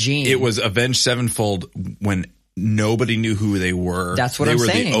 Norma Jean. It was Avenged Sevenfold when nobody knew who they were. That's what I'm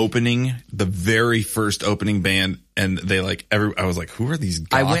saying. They were the very first opening band. And they I was like, who are these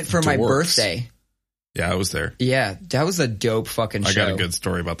goth I went for dorks? My birthday. Yeah, I was there. Yeah, that was a dope fucking show. I got a good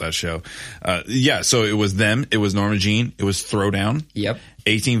story about that show. So it was them. It was Norma Jean. It was Throwdown. Yep.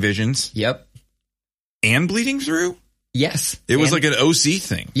 18 Visions. Yep. And Bleeding Through? Yes. It was like an OC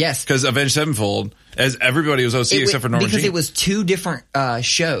thing. Yes. Because Avenged Sevenfold, as everybody was OC except for Norma Jean. Because it was 2 different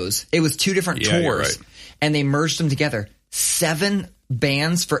shows. It was 2 different tours. You're right. And they merged them together. 7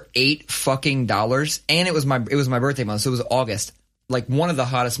 bands for $8 fucking dollars. And it was my birthday month, so it was August. Like one of the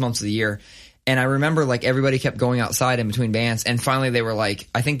hottest months of the year. And I remember like everybody kept going outside in between bands, and finally they were like,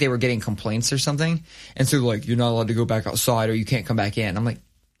 I think they were getting complaints or something, and so like, you're not allowed to go back outside or you can't come back in. I'm like,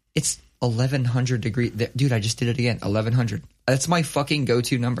 it's 1100 degrees, dude. I just did it again. 1100. That's my fucking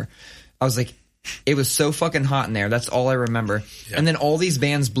go-to number. I was like, it was so fucking hot in there. That's all I remember. Yeah. And then all these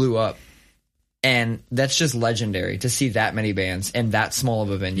bands blew up, and that's just legendary to see that many bands and that small of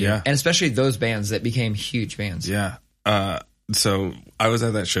a venue, and especially those bands that became huge bands. Yeah. So I was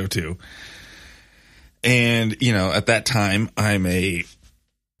at that show too. And, you know, at that time,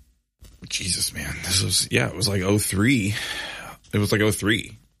 Jesus, man, it was like 03. It was like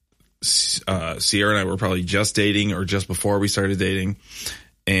 03. Sierra and I were probably just dating or just before we started dating.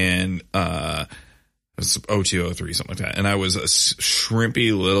 And, it was 02, 03, something like that. And I was a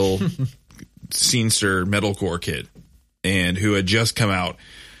shrimpy little scenester metalcore kid, and who had just come out.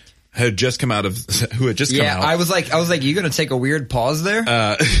 I was like, you gonna take a weird pause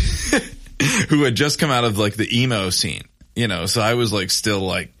there? Who had just come out of like the emo scene, you know? So I was like still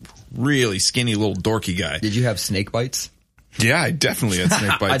like really skinny little dorky guy. Did you have snake bites? Yeah, I definitely had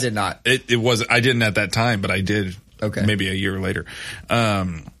snake bites. I did not. I didn't at that time, but I did. Okay. Maybe a year later.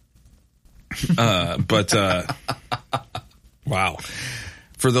 Wow.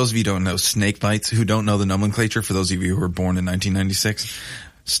 For those of you who don't know, snake bites, who don't know the nomenclature, for those of you who were born in 1996,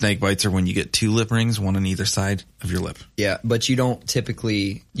 snake bites are when you get 2 lip rings, one on either side of your lip. Yeah, but you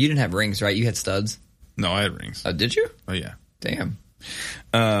didn't have rings, right? You had studs? No, I had rings. Did you? Oh, yeah. Damn.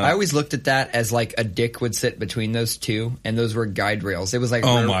 I always looked at that as like a dick would sit between those two, and those were guide rails. It was like,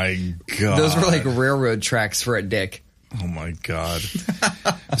 oh my God. Those were like railroad tracks for a dick. Oh my God.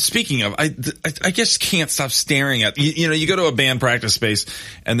 Speaking of, I just can't stop staring at, you know, you go to a band practice space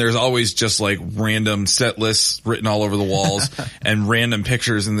and there's always just like random set lists written all over the walls and random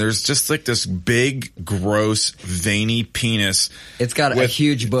pictures, and there's just like this big, gross, veiny penis. It's got a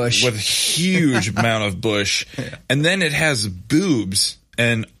huge bush. With huge amount of bush. Yeah. And then it has boobs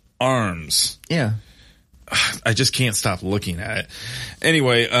and arms. Yeah. I just can't stop looking at it.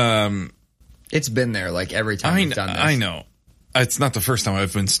 Anyway, it's been there like every time we've done this. I know. It's not the first time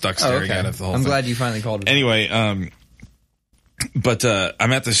I've been stuck staring at it the whole I'm thing. glad you finally called it. Anyway, but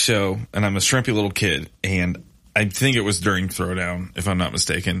I'm at the show, and I'm a shrimpy little kid, and I think it was during Throwdown, if I'm not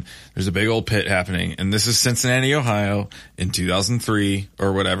mistaken. There's a big old pit happening, and this is Cincinnati, Ohio in 2003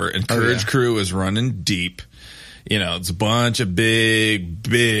 or whatever, and Courage Crew is running deep. You know, it's a bunch of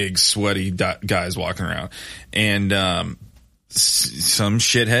big, sweaty guys walking around. And some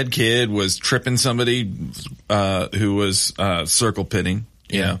shithead kid was tripping somebody who was circle pitting,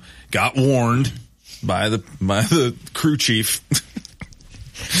 you know, got warned by the crew chief.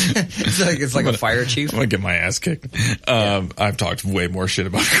 It's like a fire chief. I'm gonna get my ass kicked. I've talked way more shit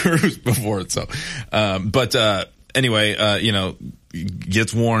about crews before, so anyway, you know,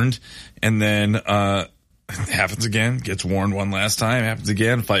 gets warned, and then happens again, gets warned one last time, happens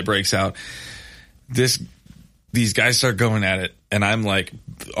again, fight breaks out. These guys start going at it, and I'm like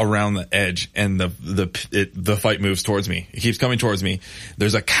around the edge, and the fight moves towards me. It keeps coming towards me.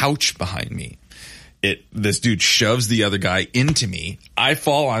 There's a couch behind me. This dude shoves the other guy into me. I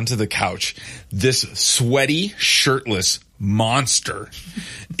fall onto the couch. This sweaty, shirtless monster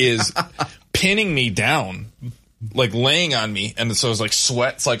is pinning me down, like laying on me, and so it's like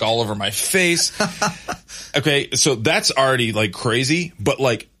sweat's like all over my face. Okay, so that's already like crazy, but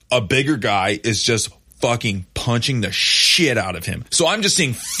like a bigger guy is just fucking punching the shit out of him. So I'm just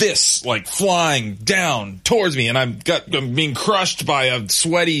seeing fists like flying down towards me, and I'm being crushed by a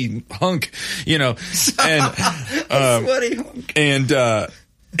sweaty hunk, you know, and sweaty hunk. And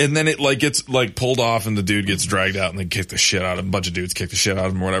then it like gets like pulled off, and the dude gets dragged out, and they kick the shit out of him. A bunch of dudes kick the shit out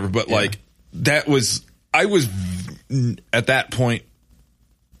of him or whatever. But like I was at that point,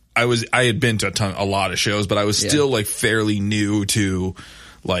 I had been to a lot of shows, but I was still like fairly new to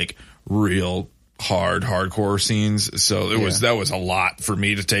like real hardcore scenes, so that was a lot for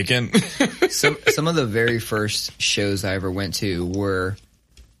me to take in. Some of the very first shows I ever went to were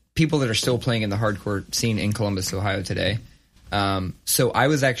people that are still playing in the hardcore scene in Columbus, Ohio today. So I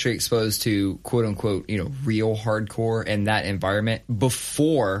was actually exposed to quote unquote, you know, real hardcore in that environment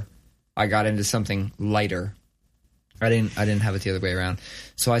before I got into something lighter. I didn't have it the other way around.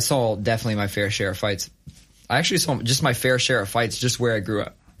 So I saw definitely my fair share of fights. I actually saw just my fair share of fights just where I grew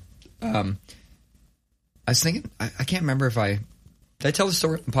up. I was thinking, I can't remember if did I tell the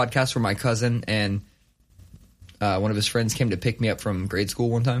story on the podcast where my cousin and one of his friends came to pick me up from grade school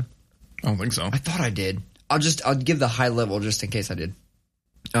one time? I don't think so. I thought I did. I'll give the high level just in case I did.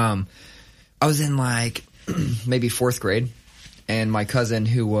 I was in like maybe 4th grade, and my cousin,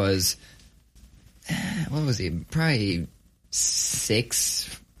 who was what was he? Probably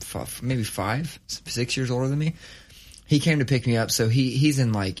 6'5", maybe 6 years older than me. He came to pick me up. So he's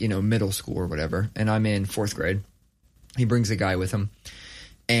in like, middle school or whatever. And I'm in 4th grade. He brings a guy with him.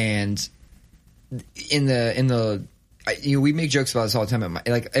 And we make jokes about this all the time.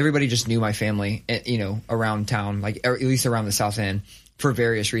 Like everybody just knew my family, around town, like at least around the South End for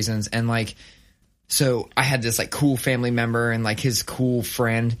various reasons. And like, so I had this like cool family member and like his cool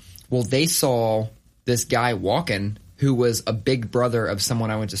friend. Well, they saw this guy walking who was a big brother of someone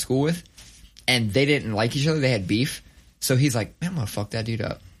I went to school with, and they didn't like each other. They had beef. So he's like, man, I'm going to fuck that dude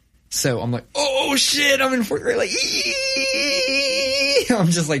up. So I'm like, oh shit, I'm in 4th grade. Like,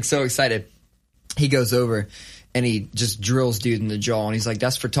 I'm just like so excited. He goes over and he just drills dude in the jaw. And he's like,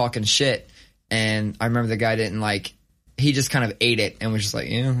 that's for talking shit. And I remember the guy he just kind of ate it and was just like,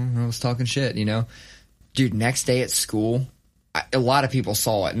 yeah, I was talking shit, Dude, next day at school, a lot of people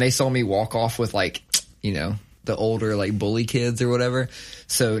saw it. And they saw me walk off with like, the older like bully kids or whatever.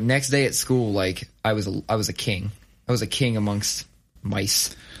 So next day at school, like I was a king. I was a king amongst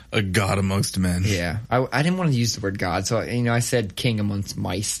mice. A god amongst men. Yeah. I didn't want to use the word god. So, I said king amongst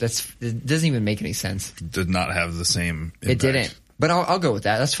mice. It doesn't even make any sense. Did not have the same impact. It didn't. But I'll go with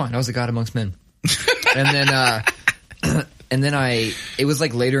that. That's fine. I was a god amongst men. And then, it was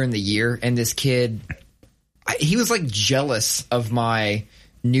like later in the year and this kid, he was like jealous of my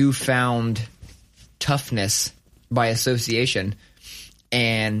newfound toughness by association.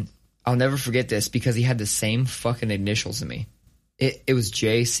 And I'll never forget this because he had the same fucking initials as me. It was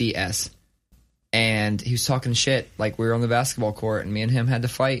JCS. And he was talking shit like we were on the basketball court and me and him had to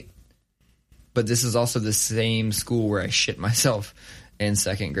fight. But this is also the same school where I shit myself in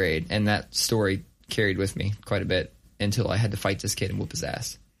 2nd grade. And that story carried with me quite a bit until I had to fight this kid and whoop his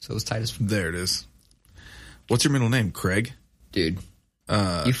ass. So it was tight as fuck. There it is. What's your middle name? Craig? Dude,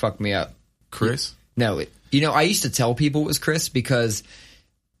 you fucked me up. Chris? No, I used to tell people it was Chris because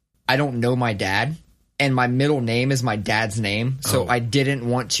I don't know my dad, and my middle name is my dad's name, so I didn't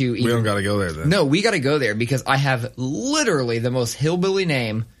want to even... We don't gotta go there then. No, we gotta go there because I have literally the most hillbilly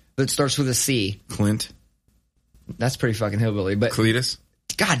name that starts with a C. Clint? That's pretty fucking hillbilly, but... Cletus?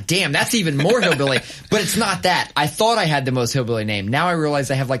 God damn, that's even more hillbilly. But it's not that. I thought I had the most hillbilly name. Now I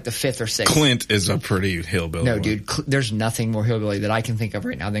realize I have like the 5th or 6th. Clint is a pretty hillbilly No, one. dude, there's nothing more hillbilly that I can think of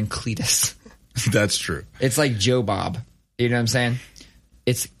right now than Cletus. That's true. It's like Joe Bob. You know what I'm saying?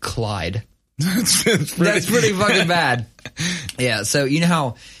 It's Clyde. That's pretty fucking bad. Yeah, so you know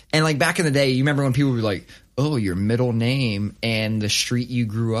how, and like back in the day, you remember when people were like, oh, your middle name and the street you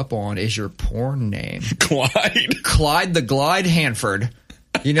grew up on is your porn name. Clyde the Glide Hanford.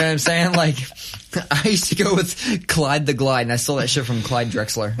 You know what I'm saying? Like, I used to go with Clyde the Glide, and I stole that shit from Clyde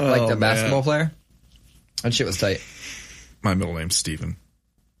Drexler, like the basketball player. That shit was tight. My middle name's Steven.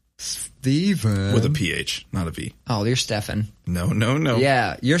 Steven. With a PH, not a V. Oh, you're Stefan. No.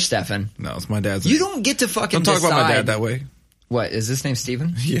 Yeah, you're Stefan. No, it's my dad's name. You don't get to fucking Don't talk decide. about my dad that way. What, is this name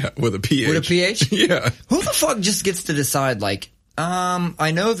Steven? Yeah, with a PH. With a PH? Yeah. Who the fuck just gets to decide, like,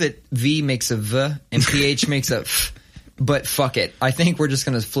 I know that V makes a V and PH makes a F, but fuck it. I think we're just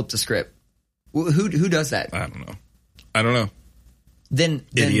going to flip the script. Who does that? I don't know. Then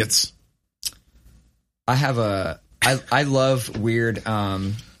idiots. I love weird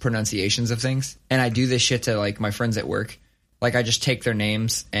pronunciations of things, and I do this shit to like my friends at work. Like I just take their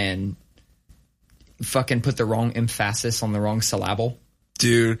names and fucking put the wrong emphasis on the wrong syllable.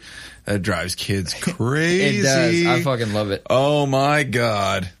 Dude, that drives kids crazy. It does. I fucking love it. Oh my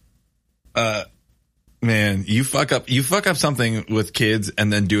God. Man, you fuck up something with kids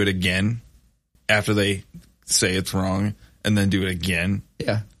and then do it again after they say it's wrong and then do it again.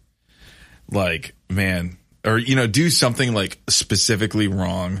 Yeah. Like, man, or, do something like specifically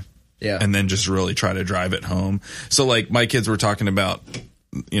wrong. Yeah. And then just really try to drive it home. So like my kids were talking about,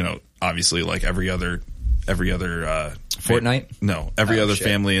 obviously like every other Fortnite? Every other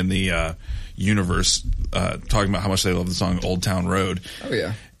family in the universe talking about how much they love the song Old Town Road. Oh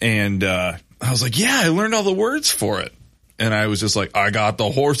yeah. And I was like, yeah, I learned all the words for it. And I was just like, I got the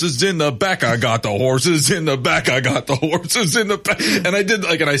horses in the back. I got the horses in the back. I got the horses in the back. And I did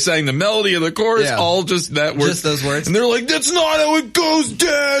and I sang the melody of the chorus, all just that word. Just those words. And they're like, that's not how it goes,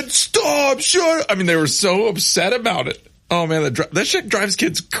 Dad. Stop. Shut up. I mean, they were so upset about it. Oh man, that shit drives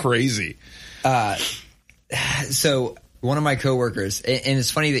kids crazy. So one of my coworkers, and it's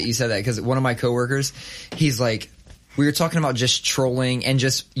funny that you said that because one of my coworkers, he's like, we were talking about just trolling and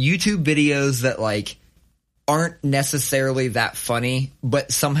just YouTube videos that like aren't necessarily that funny,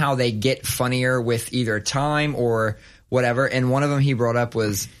 but somehow they get funnier with either time or whatever. And one of them he brought up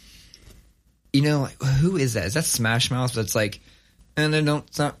was, who is that? Is that Smash Mouth? That's like, and they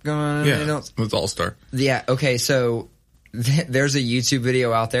don't stop going. Yeah, it's All-Star. Yeah. Okay. So there's a YouTube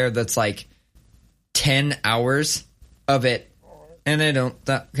video out there that's like 10 hours of it, and they don't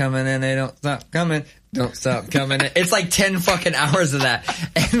stop coming, and they don't stop coming, don't stop coming. It's like 10 fucking hours of that.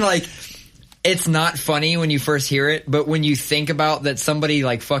 And like, it's not funny when you first hear it, but when you think about that somebody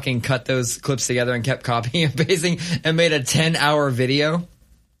like fucking cut those clips together and kept copying and pasting and made a 10-hour video,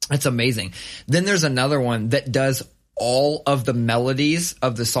 it's amazing. Then there's another one that does all of the melodies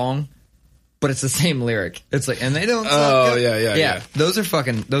of the song, but it's the same lyric. It's like, and they don't. Yeah. Those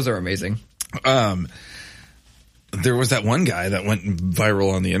are amazing. There was that one guy that went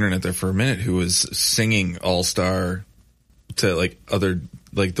viral on the internet there for a minute who was singing All Star to like other,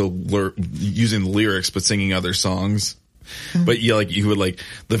 like using the lyrics, but singing other songs. But yeah, like you would like,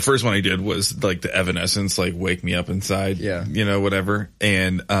 the first one he did was like the Evanescence, like Wake Me Up Inside, you know, whatever.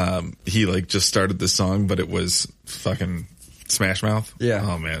 And, he like just started the song, but it was fucking Smash Mouth. Yeah.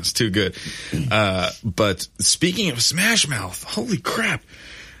 Oh man, it's too good. But speaking of Smash Mouth, holy crap.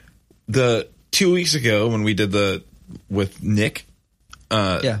 2 weeks ago when we did with Nick,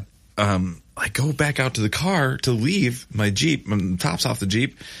 I go back out to the car to leave my Jeep, the top's off the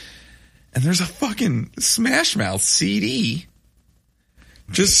Jeep, and there's a fucking Smash Mouth CD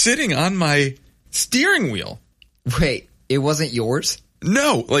just sitting on my steering wheel. Wait, it wasn't yours?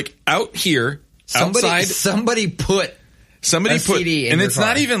 No, like out here, outside. Somebody put CD in, and your it's car.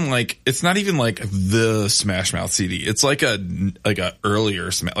 not even like the Smash Mouth CD. It's like a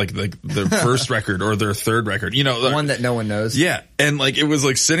earlier like the first record or their third record, you know, one that no one knows. Yeah, and like it was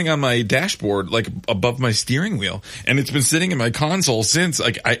like sitting on my dashboard, like above my steering wheel, and it's been sitting in my console since.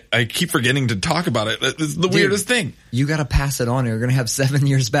 Like I keep forgetting to talk about it. It's the weirdest thing. You got to pass it on, or you're gonna have 7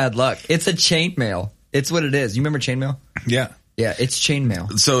 years bad luck. It's a chainmail. It's what it is. You remember chainmail? Yeah, it's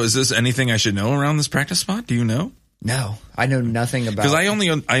chainmail. So is this anything I should know around this practice spot? Do you know? No, I know nothing about. Because I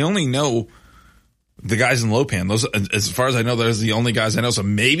only know the guys in Lopan. Those, as far as I know, those are the only guys I know. So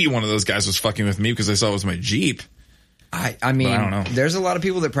maybe one of those guys was fucking with me because I saw it was my Jeep. I But mean, I don't know. There's a lot of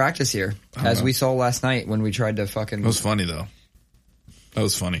people that practice here, as we saw last night when we tried to fucking. It was funny though. That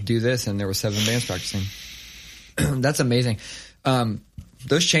was funny. Do this, and there were 7 bands practicing. That's amazing. Those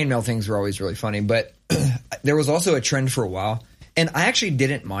chainmail things were always really funny, but there was also a trend for a while, and I actually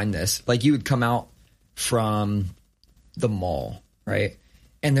didn't mind this. Like you would come out from the mall, right?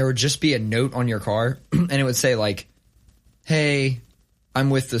 And there would just be a note on your car and it would say like, hey, I'm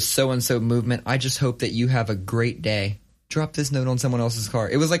with the so-and-so movement. I just hope that you have a great day. Drop this note on someone else's car.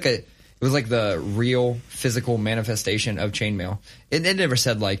 It was like the real physical manifestation of chainmail. It never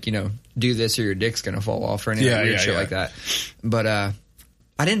said like, you know, do this or your dick's going to fall off or any weird shit like that. But,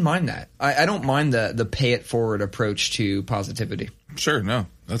 I didn't mind that. I don't mind the pay it forward approach to positivity. Sure. No,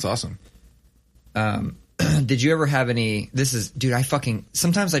 that's awesome. Did you ever have any,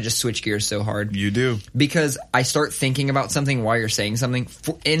 sometimes I just switch gears so hard. You do. Because I start thinking about something while you're saying something,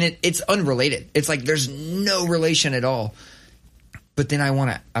 and it's unrelated. It's like there's no relation at all. But then I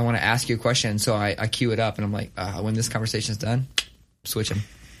want to ask you a question, so I cue it up, and I'm like, when this conversation's done, switch them.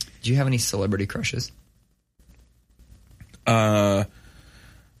 Do you have any celebrity crushes? I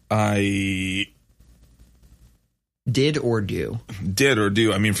did or do.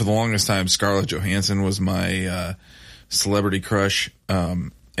 I mean, for the longest time, Scarlett Johansson was my celebrity crush.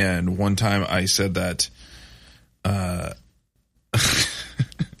 And one time I said that. I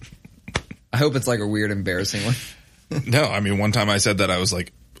hope it's like a weird, embarrassing one. No, I mean, one time I said that I was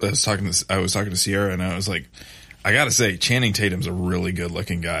talking to Sierra, and I was like, I gotta say, Channing Tatum's a really good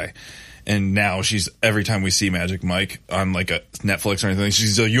looking guy. And now every time we see Magic Mike on like a Netflix or anything,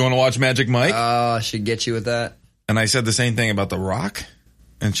 she's like, you want to watch Magic Mike? Oh, she gets you with that. And I said the same thing about The Rock,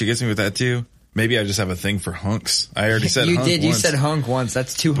 and she gets me with that too. Maybe I just have a thing for hunks. I already said you hunk did. once. You said hunk once.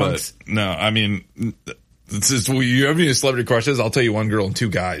 That's 2 hunks. No, I mean, it's just, you have any celebrity crushes? I'll tell you one girl and 2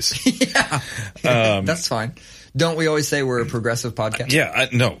 guys. Yeah, that's fine. Don't we always say we're a progressive podcast? Yeah,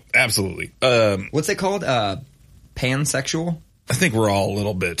 no, absolutely. What's it called? Pansexual? I think we're all a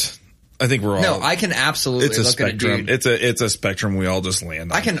little bit. I think we're all. No, I can absolutely it's a look spectrum. at a dude. It's a spectrum we all just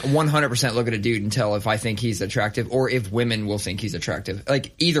land on. I can 100% look at a dude and tell if I think he's attractive or if women will think he's attractive.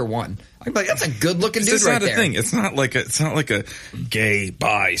 Like either one. I'm like, that's a good looking dude right there. It's not like a gay,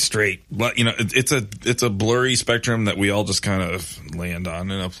 bi, straight. You know, it's a blurry spectrum that we all just kind of land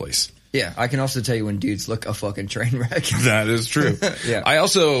on in a place. Yeah, I can also tell you when dudes look a fucking train wreck. That is true. Yeah. I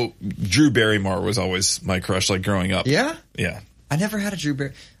also, Drew Barrymore was always my crush, like growing up. Yeah? Yeah. I never had a Drew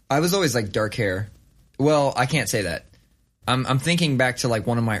Barrymore. I was always like dark hair. Well, I can't say that. I'm thinking back to like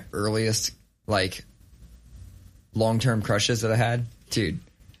one of my earliest like long-term crushes that I had. Dude.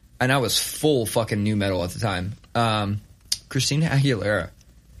 And I was full fucking new metal at the time. Christina Aguilera.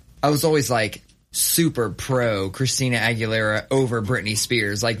 I was always like, super pro Christina Aguilera over Britney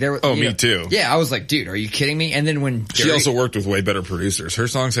Spears. Like there. Oh, me too. Yeah, I was like, dude, are you kidding me? And then when she also worked with way better producers. Her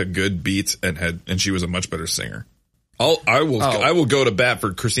songs had good beats and she was a much better singer. I will go to bat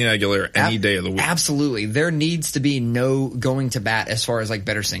for Christina Aguilera any day of the week. Absolutely, there needs to be no going to bat as far as like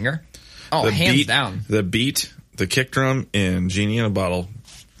better singer. Oh, hands down. The beat, the kick drum in Genie in a Bottle.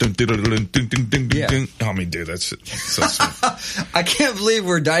 Yeah. Oh, me, dude, that's so sweet. I can't believe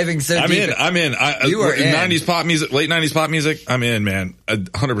we're diving so deep. I'm in. You are in. 90s pop music, late 90s pop music. I'm in, man.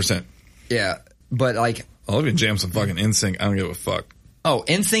 100%. Yeah, but like, I'll even jam some fucking NSYNC. I don't give a fuck. Oh,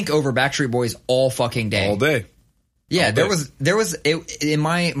 NSYNC over Backstreet Boys all fucking day. All day. Yeah, all day. there was in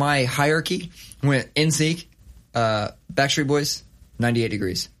my hierarchy went NSYNC, Backstreet Boys, 98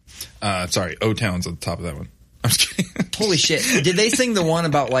 Degrees. Sorry, O-Town's at the top of that one. I'm just kidding. Holy shit. Did they sing the one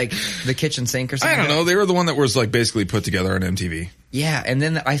about like the kitchen sink or something? I don't know. They were the one that was like basically put together on MTV. Yeah. And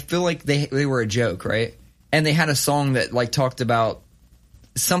then I feel like they were a joke, right? And they had a song that like talked about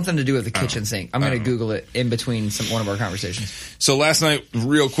something to do with the kitchen sink. I'm going to Google it in between one of our conversations. So last night,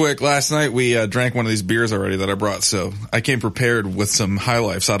 real quick, we drank one of these beers already that I brought. So I came prepared with some High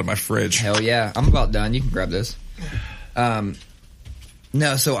Lifes out of my fridge. Hell yeah. I'm about done. You can grab those.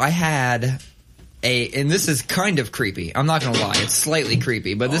 No, so I had and this is kind of creepy. I'm not going to lie. It's slightly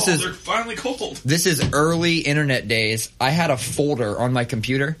creepy, but they're finally cold. This is early internet days. I had a folder on my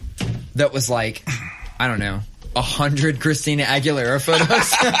computer that was like, I don't know, 100 Christina Aguilera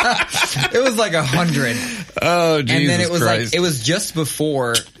photos. It was like 100. Oh, Jesus And then it was Christ. like, it was just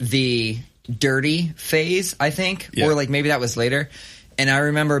before the dirty phase, I think, or like maybe that was later. And I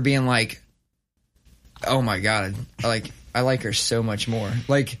remember being like, oh my God, like, I like her so much more.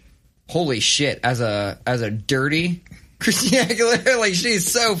 Like, holy shit, as a dirty Christina Aguilera, like she's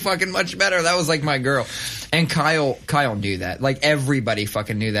so fucking much better. That was like my girl. And Kyle knew that. Like everybody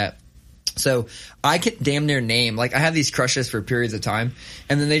fucking knew that. So I can damn near name, like I have these crushes for periods of time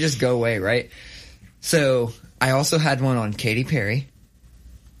and then they just go away, right? So I also had one on Katy Perry.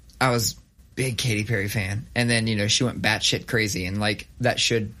 I was big Katy Perry fan. And then, you know, she went batshit crazy and like that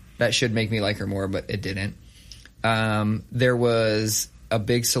should make me like her more, but it didn't. There was a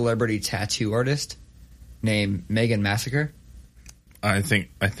big celebrity tattoo artist named Megan Massacre. I think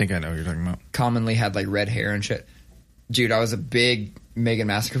I know what you're talking about. Commonly had like red hair and shit. Dude, I was a big Megan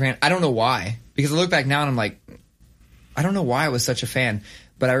Massacre fan. I don't know why. Because I look back now and I'm like, I don't know why I was such a fan.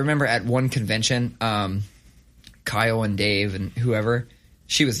 But I remember at one convention, Kyle and Dave and whoever,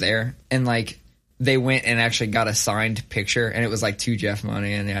 she was there. And like, they went and actually got a signed picture. And it was like to Jeff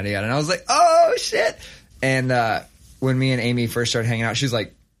Money and yada yada. And I was like, oh shit. And when me and Amy first started hanging out, she was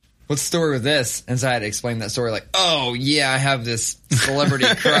like, what's the story with this? And so I had to explain that story like, oh yeah, I have this celebrity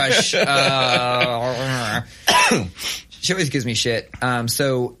crush. She always gives me shit.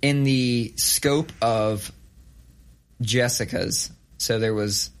 So in the scope of Jessica's, so there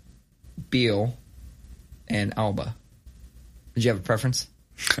was Beale and Alba. Did you have a preference?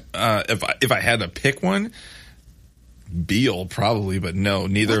 If I had to pick one, Beale probably, but no,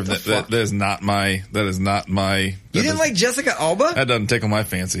 neither of that. That is not my. You didn't like Jessica Alba? That doesn't tickle my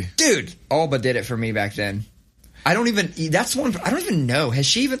fancy, dude. Alba did it for me back then. I don't even know. Has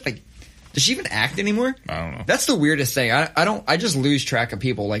she even like? Does she even act anymore? I don't know. That's the weirdest thing. I just lose track of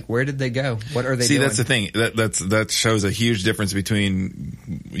people. Like, where did they go? What are they doing? See, that's the thing. That shows a huge difference between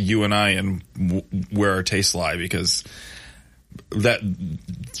you and I and where our tastes lie, because that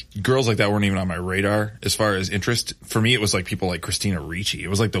girls like that weren't even on my radar as far as interest. For me, it was like people like Christina Ricci. It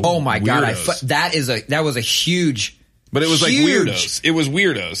was like the oh my weirdos. God, that was a huge. But it was like weirdos. It was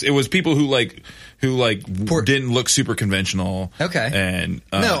weirdos. It was people who didn't look super conventional. Okay. And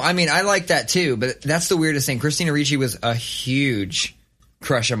no, I mean I like that too, but that's the weirdest thing. Christina Ricci was a huge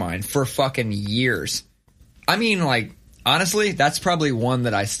crush of mine for fucking years. I mean, like honestly, that's probably one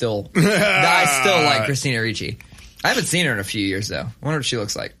that I still like Christina Ricci. I haven't seen her in a few years though. I wonder what she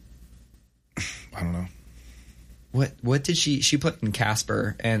looks like. I don't know. What did she put in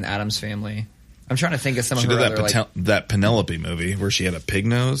Casper and Addams Family? I'm trying to think of some of her other, that Penelope movie where she had a pig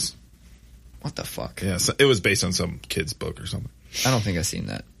nose. What the fuck? Yeah, so it was based on some kid's book or something. I don't think I've seen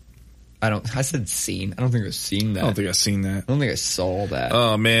that. I said seen. I don't think I've seen that. I don't think I've seen that. I don't think I saw that.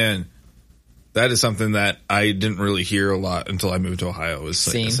 Oh man, that is something that I didn't really hear a lot until I moved to Ohio. Was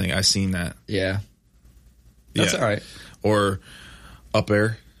saying I seen that. Yeah, that's all right. Or Up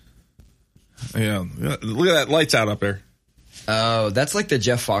There. Yeah, look at that, Lights Out, Up There. Oh, that's like the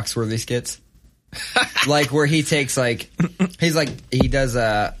Jeff Foxworthy skits. Like where he takes he does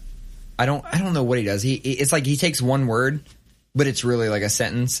I don't know what he does. It's like he takes one word, but it's really like a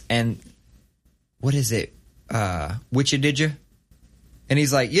sentence. And what is it? Which did you? And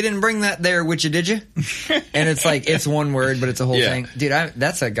he's like, you didn't bring that there, which did you? And it's like, it's one word, but it's a whole thing. Dude,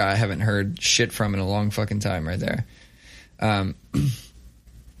 that's a guy I haven't heard shit from in a long fucking time right there. I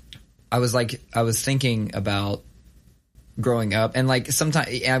was thinking about growing up, and like sometimes,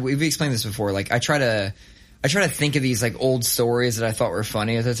 we've explained this before, like I try to think of these like old stories that I thought were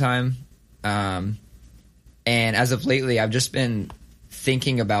funny at the time. And as of lately, I've just been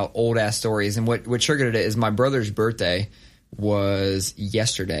thinking about old ass stories, and what triggered it is my brother's birthday was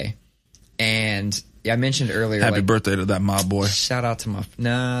yesterday. And I mentioned earlier, happy birthday to that mob boy. Shout out to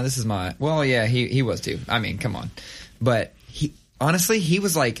this is my, well, yeah, he was too. I mean, come on. But he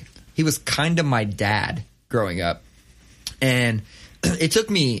was kind of my dad growing up. And it took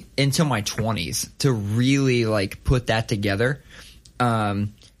me into my 20s to really like put that together.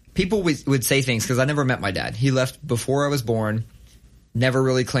 People would say things, because I never met my dad. He left before I was born, never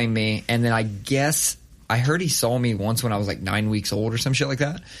really claimed me. And then I guess I heard he saw me once when I was like 9 weeks old or some shit like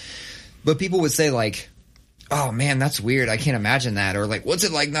that. But people would say like, oh man, that's weird. I can't imagine that. Or like, what's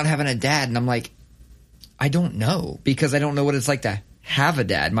it like not having a dad? And I'm like, I don't know, because I don't know what it's like to have a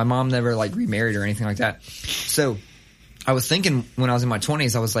dad. My mom never like remarried or anything like that. So I was thinking when I was in my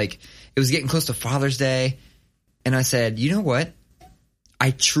 20s, I was like, it was getting close to Father's Day. And I said, you know what?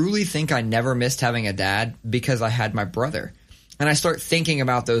 I truly think I never missed having a dad because I had my brother. And I start thinking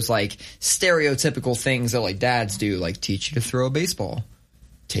about those like stereotypical things that like dads do, like teach you to throw a baseball,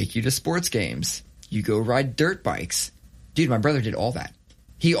 take you to sports games, you go ride dirt bikes. Dude, my brother did all that.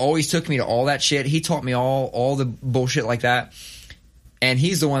 He always took me to all that shit. He taught me all the bullshit like that. And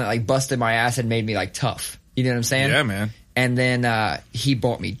he's the one that like busted my ass and made me like tough. You know what I'm saying? Yeah, man. And then he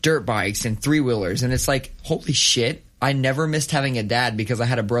bought me dirt bikes and 3-wheelers. And it's like, holy shit, I never missed having a dad because I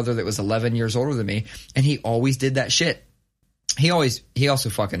had a brother that was 11 years older than me. And he always did that shit. He also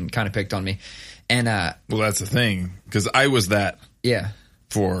fucking kind of picked on me. And well, that's the thing, because I was that. Yeah.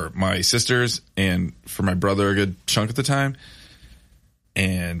 For my sisters and for my brother a good chunk of the time.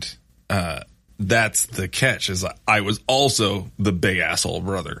 And that's the catch, is I was also the big asshole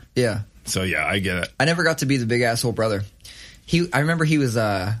brother. Yeah. So yeah, I get it. I never got to be the big asshole brother. I remember he was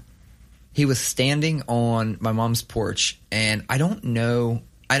standing on my mom's porch, and I don't know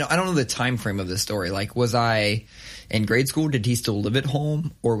the time frame of this story. Like, was I in grade school? Did he still live at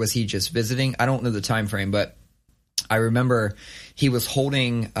home, or was he just visiting? I don't know the time frame, but I remember he was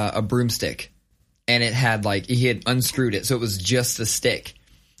holding a broomstick, and it had like, he had unscrewed it, so it was just the stick.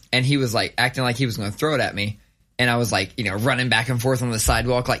 And he was like acting like he was going to throw it at me. And I was like, running back and forth on the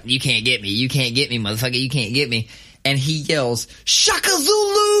sidewalk like, you can't get me, motherfucker, you can't get me. And he yells, Shaka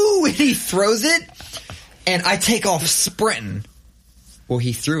Zulu! And he throws it, and I take off sprinting. Well,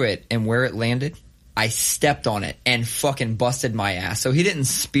 he threw it, and where it landed, I stepped on it and fucking busted my ass. So he didn't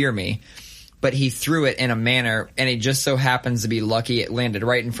spear me, but he threw it in a manner, and it just so happens to be lucky it landed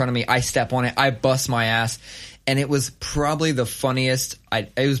right in front of me. I step on it, I bust my ass, and it was probably the funniest.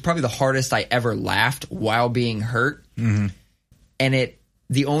 It was probably the hardest I ever laughed while being hurt. Mm-hmm. And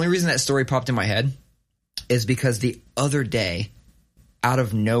the only reason that story popped in my head is because the other day, out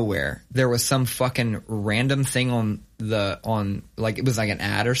of nowhere, there was some fucking random thing on like, it was like an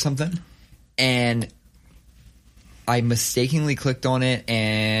ad or something, and I mistakenly clicked on it,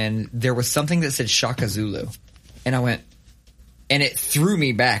 and there was something that said Shaka Zulu, and I went, and it threw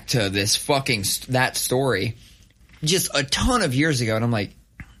me back to this fucking that story just a ton of years ago, and I'm like,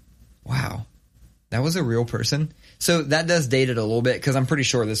 wow, that was a real person. So that does date it a little bit, because I'm pretty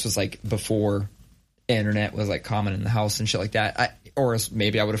sure this was like before internet was like common in the house and shit like that. Or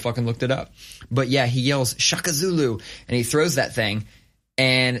maybe I would have fucking looked it up. But yeah, he yells Shaka Zulu, and he throws that thing.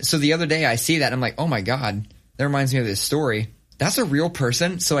 And so the other day I see that, and I'm like, oh my God, that reminds me of this story. That's a real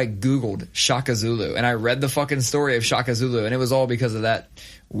person. So I Googled Shaka Zulu, and I read the fucking story of Shaka Zulu, and it was all because of that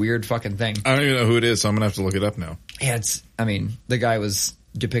weird fucking thing. I don't even know who it is, so I'm going to have to look it up now. Yeah, the guy was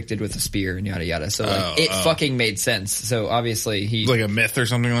depicted with a spear and yada yada. So like, it fucking made sense. So obviously he... Like a myth or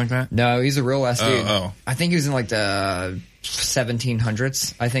something like that? No, he's a real ass dude. I think he was in like the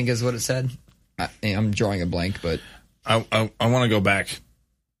 1700s, I think is what it said. I'm drawing a blank, but... I want to go back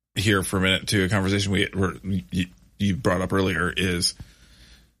here for a minute to a conversation you brought up earlier is,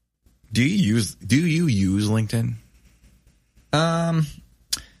 do you use LinkedIn?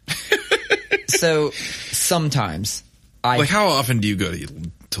 So sometimes how often do you go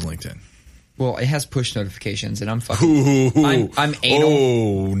to LinkedIn? Well, it has push notifications, and I'm fucking. I'm anal.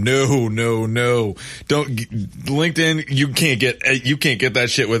 Oh no! Don't LinkedIn. You can't get that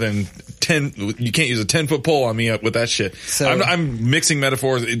shit within 10. You can't use a 10-foot pole on me with that shit. So I'm mixing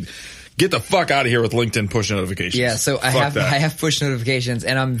metaphors. Get the fuck out of here with LinkedIn push notifications. Yeah, so I have push notifications,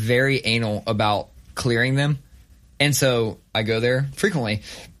 and I'm very anal about clearing them. And so I go there frequently,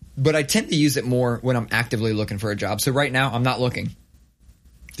 but I tend to use it more when I'm actively looking for a job. So right now I'm not looking.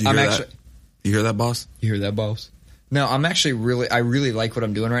 You hear that, boss? You hear that, boss? No, I'm actually I really like what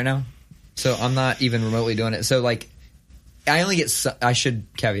I'm doing right now. So I'm not even remotely doing it. So like, I should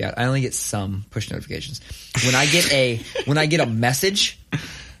caveat, I only get some push notifications. When I get a message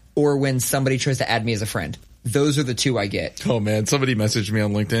or when somebody tries to add me as a friend, those are the two I get. Oh man, somebody messaged me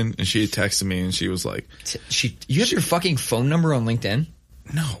on LinkedIn and she texted me and she was like, you have your fucking phone number on LinkedIn?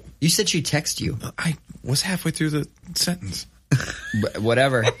 No. You said she texted you. I was halfway through the sentence.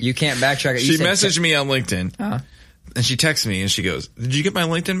 Whatever. You can't backtrack it. She messaged me on LinkedIn and she texted me and she goes, "Did you get my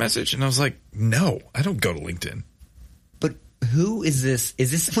LinkedIn message?" And I was like, "No, I don't go to LinkedIn." But who is this?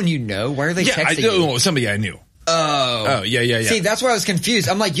 Is this someone you know? Why are they texting you? Somebody I knew. Oh, yeah. See, that's why I was confused.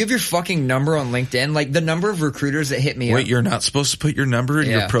 I'm like, you have your fucking number on LinkedIn? Like, the number of recruiters that hit me up. Wait, you're not supposed to put your number in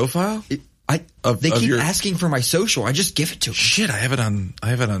your profile? They keep asking for my social. I just give it to them. Shit, I have it on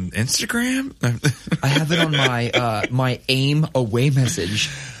Instagram. I have it on my my AIM away message.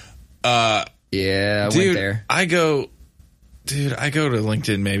 I went there. I go to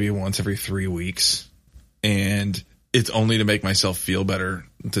LinkedIn maybe once every 3 weeks, and it's only to make myself feel better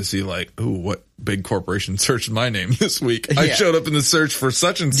to see like, ooh, what big corporation searched my name this week. I showed up in the search for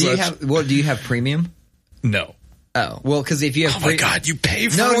such and such. Do you have premium? No. Oh, well, because if you have... Oh my God, you pay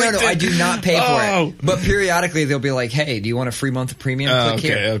for LinkedIn? No, I do not pay for it. But periodically they'll be like, hey, do you want a free month of premium? Click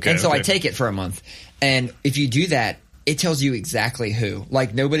here. And so I take it for a month. And if you do that, it tells you exactly who.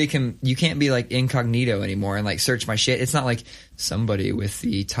 Like, you can't be like incognito anymore and like search my shit. It's not like somebody with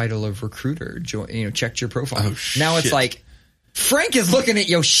the title of recruiter checked your profile. Oh, shit. Now it's like, Frank is looking at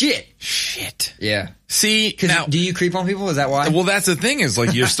your shit. Shit. Yeah. See, now, do you creep on people? Is that why? Well, that's the thing is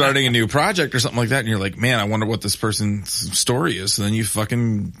like you're starting a new project or something like that and you're like, man, I wonder what this person's story is. So then you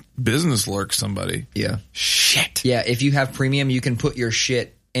fucking business lurk somebody. Yeah. Shit. Yeah. If you have premium, you can put your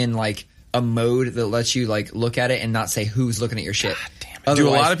shit in like a mode that lets you like look at it and not say who's looking at your shit. God damn it. Do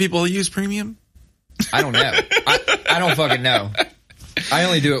a lot of people use premium? I don't know. I don't fucking know. I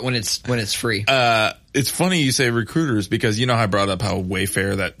only do it when it's free. It's funny you say recruiters because you know how I brought up how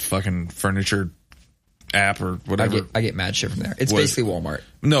Wayfair, that fucking furniture app or whatever. I get mad shit from there. It's basically Walmart.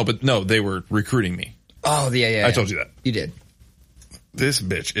 No, they were recruiting me. Oh, yeah. I told you that. You did. This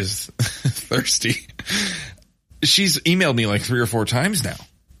bitch is thirsty. She's emailed me like 3 or 4 times now.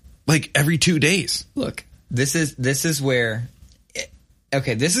 Like every 2 days. Look, this is where...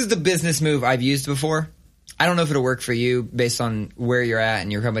 Okay, this is the business move I've used before. I don't know if it'll work for you based on where you're at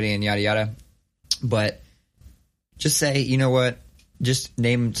and your company and yada yada. But just say, you know what? Just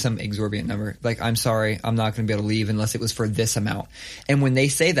name some exorbitant number. Like, I'm sorry, I'm not going to be able to leave unless it was for this amount. And when they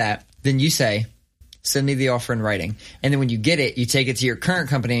say that, then you say, send me the offer in writing. And then when you get it, you take it to your current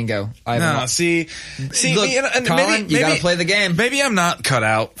company and go, see, look, Colin, you got to play the game. Maybe I'm not cut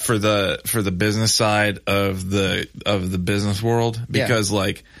out for the business side of the business world because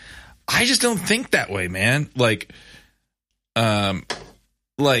like, I just don't think that way, man. Like I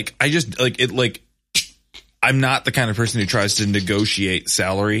just like it, like, I'm not the kind of person who tries to negotiate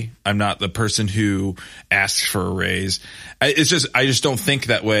salary. I'm not the person who asks for a raise. I just don't think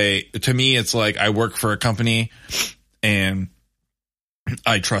that way. To me, it's like I work for a company and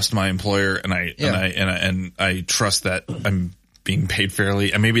I trust my employer and I trust that I'm being paid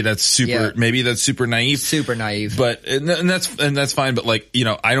fairly. And maybe that's super naive. Super naive. But, and that's fine. But like, you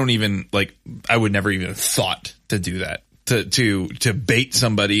know, I don't even like, I would never even have thought to do that, to bait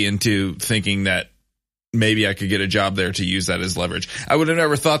somebody into thinking that maybe I could get a job there to use that as leverage. I would have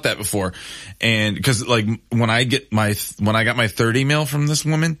never thought that before. And because like when I got my third email from this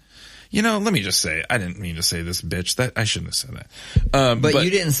woman, you know, let me just say, I didn't mean to say this bitch. That I shouldn't have said that. But you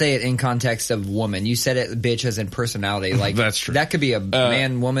didn't say it in context of woman. You said it bitch as in personality. Like that's true. That could be a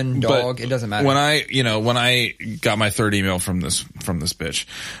man, woman, dog. It doesn't matter. When I got my third email from this bitch,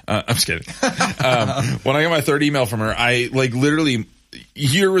 I'm just kidding. When I got my third email from her, I like literally,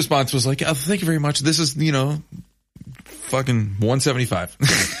 your response was like, oh, thank you very much. This is, you know, fucking 175.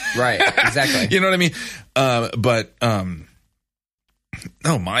 Right. Exactly. You know what I mean?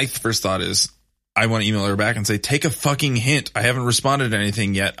 No, my first thought is I want to email her back and say, take a fucking hint. I haven't responded to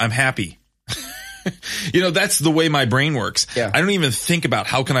anything yet. I'm happy. You know, that's the way my brain works. Yeah. I don't even think about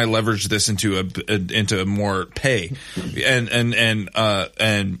how can I leverage this into more pay.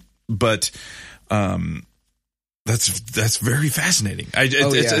 But that's very fascinating.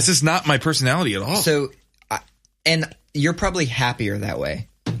 It's just not my personality at all. So, and you're probably happier that way.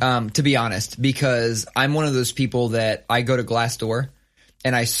 To be honest, because I'm one of those people that I go to Glassdoor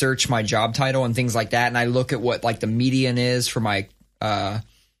and I search my job title and things like that. And I look at what like the median is for my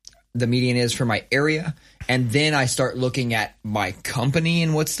area. And then I start looking at my company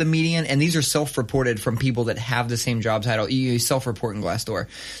and what's the median. And these are self-reported from people that have the same job title. You self-report in Glassdoor.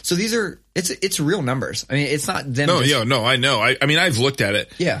 So these are, it's real numbers. I mean, it's not them. No, I know. I mean, I've looked at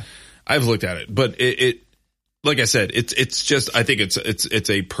it. Yeah. I've looked at it, but it like I said, it's just, I think it's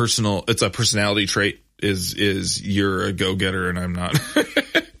a personality trait is you're a go-getter and I'm not.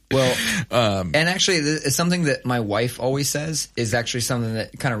 Well, and actually it's something that my wife always says is actually something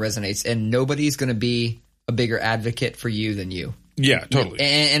that kind of resonates, and nobody's going to be a bigger advocate for you than you. Yeah, totally.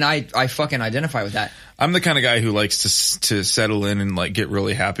 And I fucking identify with that. I'm the kind of guy who likes to settle in and like get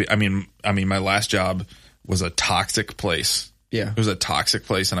really happy. I mean, my last job was a toxic place. Yeah. It was a toxic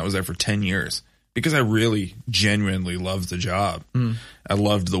place and I was there for 10 years because I really genuinely loved the job. I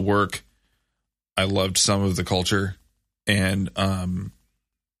loved the work. I loved some of the culture, and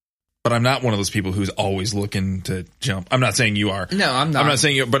but I'm not one of those people who's always looking to jump. I'm not saying you are. No, I'm not. I'm not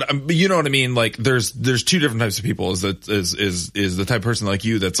saying you, but you know what I mean. Like, there's two different types of people. Is the type of person like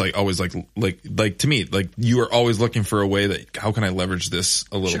you that's like always like to me, like you are always looking for a way that how can I leverage this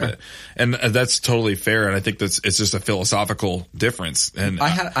a little bit, and that's totally fair. And I think it's just a philosophical difference. And I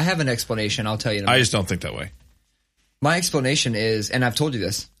have an explanation. I'll tell you. I just don't think that way. My explanation is, and I've told you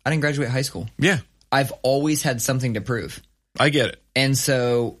this, I didn't graduate high school. Yeah, I've always had something to prove. I get it, and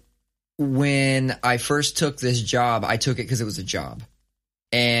so. When I first took this job, I took it because it was a job.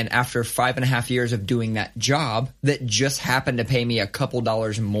 And after 5.5 years of doing that job that just happened to pay me a couple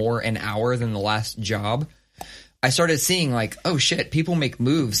dollars more an hour than the last job, I started seeing like, oh shit, people make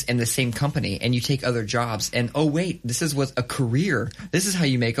moves in the same company and you take other jobs. And oh wait, this is what's a career. This is how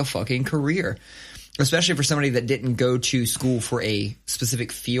you make a fucking career. Especially for somebody that didn't go to school for a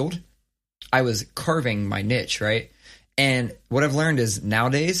specific field. I was carving my niche, right? And what I've learned is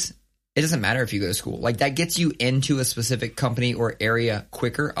nowadays, it doesn't matter if you go to school. Like, that gets you into a specific company or area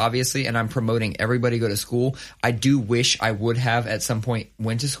quicker, obviously, and I'm promoting everybody go to school. I do wish I would have at some point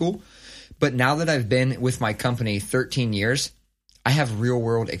went to school. But now that I've been with my company 13 years, I have real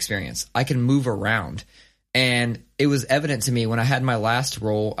world experience. I can move around. And it was evident to me when I had my last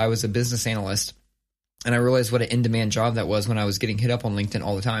role, I was a business analyst, and I realized what an in-demand job that was when I was getting hit up on LinkedIn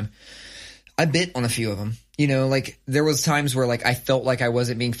all the time. I bit on a few of them. You know, like there was times where like I felt like I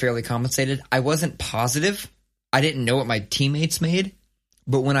wasn't being fairly compensated. I wasn't positive. I didn't know what my teammates made.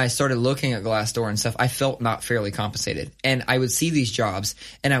 But when I started looking at Glassdoor and stuff, I felt not fairly compensated. And I would see these jobs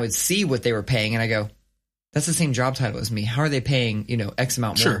and I would see what they were paying. And I go, that's the same job title as me. How are they paying, X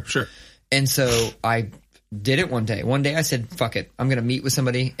amount more? Sure. And so I did it one day. One day I said, fuck it. I'm going to meet with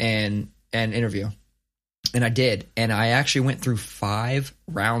somebody and interview. And I did. And I actually went through 5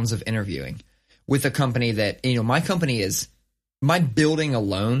 rounds of interviewing with a company that, my building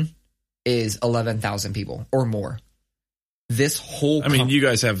alone is 11,000 people or more. This whole you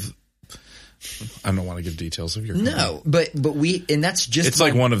guys have, I don't want to give details of your company. No, but and that's just, it's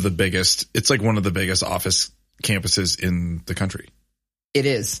like one of the biggest office campuses in the country. It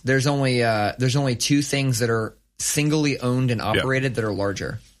is. There's only 2 things that are singly owned and operated that are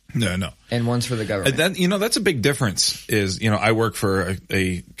larger. No. And one's for the government. That's a big difference is, I work for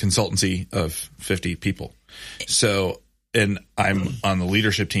a consultancy of 50 people. So, and I'm on the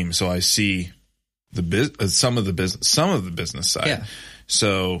leadership team. So I see some of the business side. Yeah.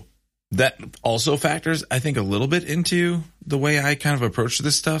 So that also factors, I think, a little bit into the way I kind of approach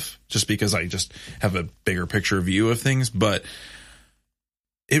this stuff, just because I just have a bigger picture view of things. But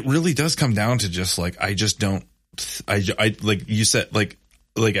it really does come down to just like, I like you said, like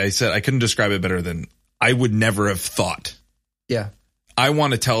I said, I couldn't describe it better than I would never have thought. Yeah. I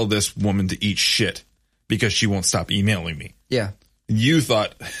want to tell this woman to eat shit because she won't stop emailing me. Yeah. You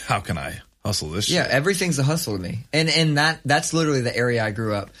thought, how can I hustle this shit? Yeah, everything's a hustle to me. And that's literally the area I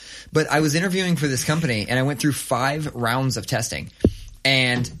grew up. But I was interviewing for this company and I went through 5 rounds of testing.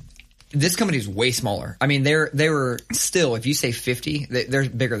 And this company is way smaller. I mean, they were still, if you say 50, they're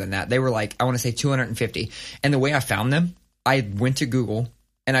bigger than that. They were like, I want to say 250. And the way I found them, I went to Google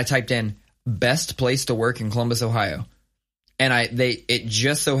and I typed in best place to work in Columbus, Ohio. And it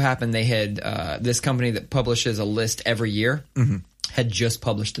just so happened they had this company that publishes a list every year had just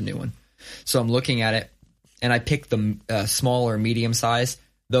published a new one. So I'm looking at it and I picked the small or medium size,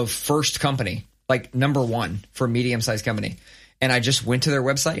 the first company, like number 1 for medium sized company. And I just went to their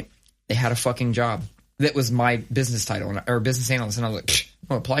website. They had a fucking job that was my business title or business analyst. And I was like, I'm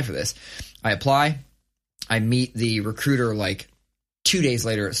going to apply for this. I apply. I meet the recruiter like 2 days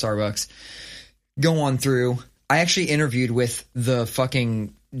later at Starbucks, go on through. I actually interviewed with the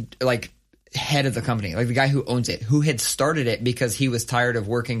fucking, like, head of the company, like the guy who owns it, who had started it because he was tired of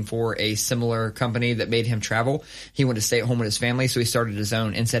working for a similar company that made him travel. He wanted to stay at home with his family, so he started his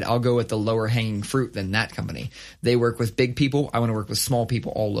own and said, I'll go with the lower hanging fruit than that company. They work with big people. I want to work with small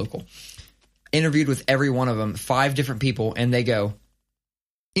people, all local. Interviewed with every one of them, 5 different people, and they go,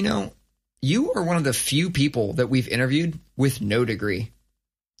 you know, you are one of the few people that we've interviewed with no degree,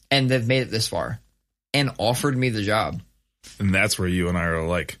 and they've made it this far and offered me the job. And that's where you and I are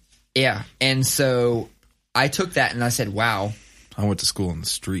alike. Yeah. And so I took that and I said, wow. I went to school in the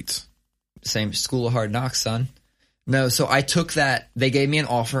streets. Same school of hard knocks, son. No, so I took that. They gave me an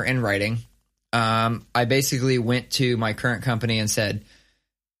offer in writing. I basically went to my current company and said,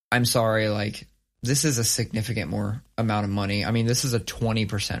 I'm sorry, like, this is a significant more amount of money. I mean, this is a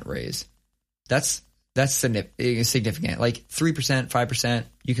 20% raise. That's significant. Like 3%, 5%,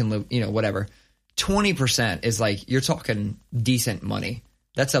 you can live, you know, whatever. 20% is like, you're talking decent money.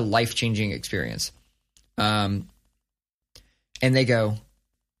 That's a life-changing experience. And they go,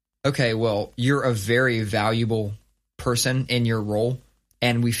 okay, well, you're a very valuable person in your role,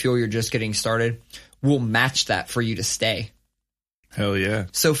 and we feel you're just getting started. We'll match that for you to stay. Hell yeah.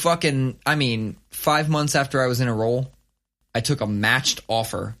 So 5 months after I was in a role, I took a matched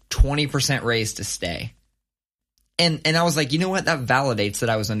offer, 20% raise to stay. And I was like, you know what? That validates that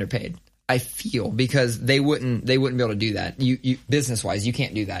I was underpaid. I feel, because they wouldn't be able to do that. You business wise, you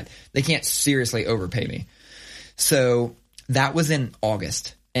can't do that. They can't seriously overpay me. So that was in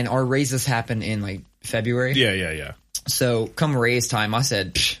August, and our raises happen in like February. Yeah. So come raise time, I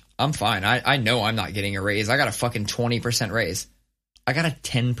said, I'm fine. I know I'm not getting a raise. I got a fucking 20% raise. I got a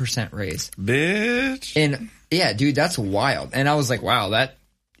 10% raise. Bitch. And yeah, dude, that's wild. And I was like, wow, that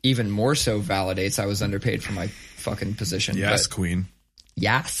even more so validates I was underpaid for my fucking position. Yes, queen.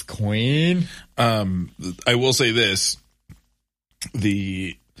 Yes, queen. I will say this.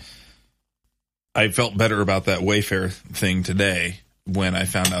 I felt better about that Wayfair thing today when I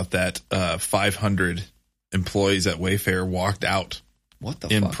found out that 500 employees at Wayfair walked out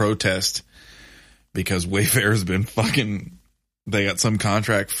in protest because Wayfair's been fucking... They got some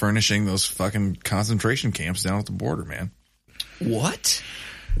contract furnishing those fucking concentration camps down at the border, man. What?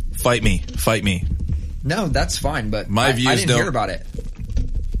 Fight me. No, that's fine, but my views I didn't hear about it.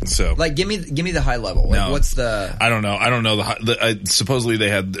 So, like, give me the high level. Like, no, what's the? I don't know. Supposedly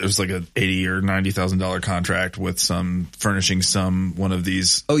there was like a $80,000 or $90,000 contract with furnishing one of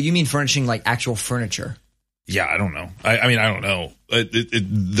these. Oh, you mean furnishing like actual furniture? Yeah, I don't know. I mean, I don't know.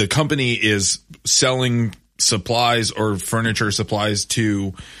 The company is selling supplies or furniture supplies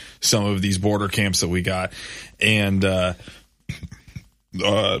to some of these border camps that we got, and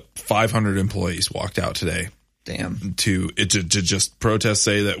 500 employees walked out today. Damn. To just protest,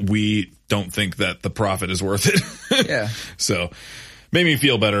 say that we don't think that the profit is worth it. Yeah. So made me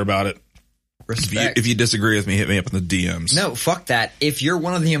feel better about it. Respect. If you disagree with me, hit me up in the DMs. No, fuck that. If you're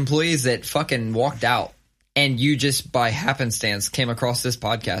one of the employees that fucking walked out and you just by happenstance came across this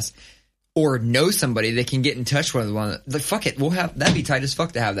podcast or know somebody that can get in touch with one, like, fuck it. That'd be tight as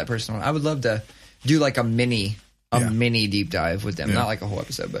fuck to have that person on. I would love to do like a mini deep dive with them. Yeah. Not like a whole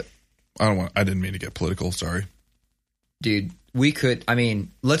episode, but I didn't mean to get political. Sorry. Dude, we could,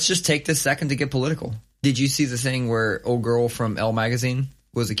 let's just take this second to get political. Did you see the thing where old girl from Elle magazine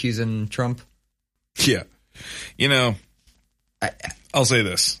was accusing Trump? Yeah. You know, I'll say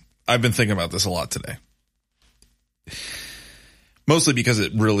this. I've been thinking about this a lot today. Mostly because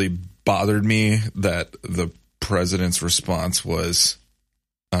it really bothered me that the president's response was,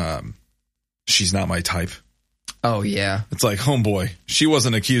 she's not my type. Oh, yeah. It's like, homeboy, she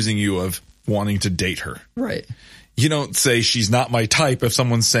wasn't accusing you of wanting to date her. Right. You don't say she's not my type if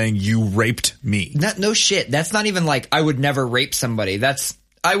someone's saying you raped me. No shit. That's not even like I would never rape somebody.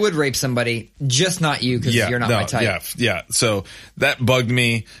 I would rape somebody, just not you because you're not my type. Yeah. So that bugged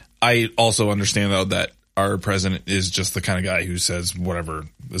me. I also understand, though, that our president is just the kind of guy who says whatever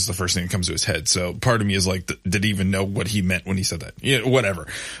is the first thing that comes to his head. So part of me is like, did he even know what he meant when he said that? Yeah, whatever.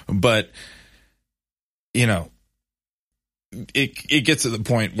 But, you know, it gets to the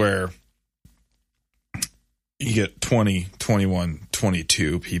point where you get 20, 21,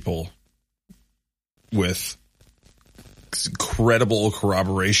 22 people with credible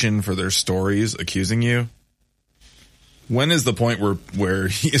corroboration for their stories accusing you. When is the point where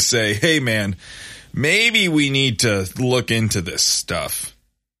you say, hey, man, maybe we need to look into this stuff.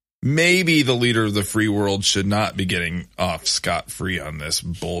 Maybe the leader of the free world should not be getting off scot-free on this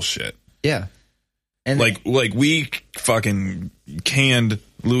bullshit. Yeah. And like we fucking canned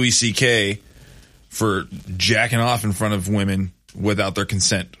Louis C.K. for jacking off in front of women without their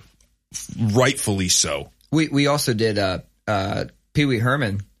consent. Rightfully so. We also did Pee Wee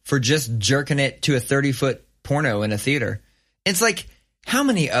Herman for just jerking it to a 30-foot porno in a theater. It's like, how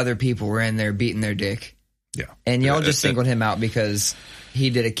many other people were in there beating their dick? Yeah. And y'all just singled him out because he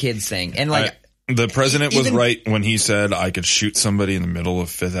did a kid's thing. And like, the president was right when he said I could shoot somebody in the middle of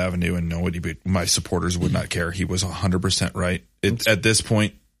Fifth Avenue and my supporters would not care. He was 100% right. At this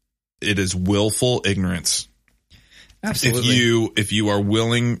point, it is willful ignorance. Absolutely. If you are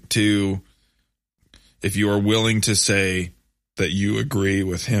willing to say that you agree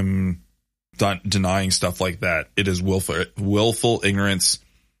with him denying stuff like that, it is willful ignorance.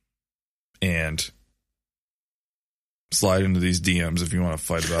 And slide into these DMs if you want to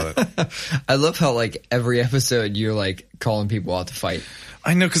fight about it. I love how like every episode you're like calling people out to fight.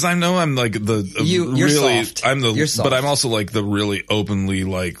 I know, because I know I'm like you're really soft. you're soft. But I'm also like the really openly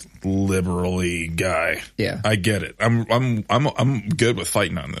like liberally guy. Yeah, I get it. I'm good with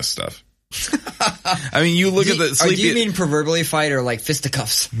fighting on this stuff. I mean, you look at the do you mean proverbially fight or like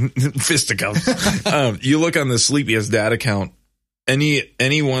fisticuffs? Fisticuffs. You look on the Sleepiest Dad account.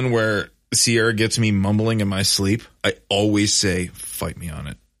 Anyone where Sierra gets me mumbling in my sleep, I always say, fight me on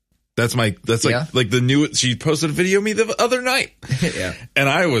it. That's like the new, she posted a video of me the other night. Yeah. And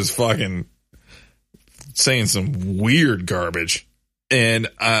I was fucking saying some weird garbage.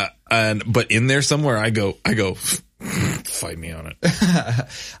 But in there somewhere I go, fight me on it.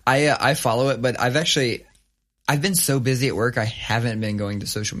 I follow it, but I've been so busy at work, I haven't been going to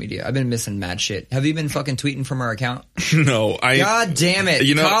social media. I've been missing mad shit. Have you been fucking tweeting from our account? No, God damn it,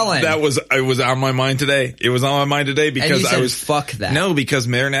 Colin. It was on my mind today. It was on my mind today because and you said, fuck that. No, because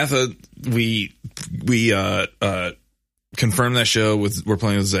Maranatha, we confirmed that show we're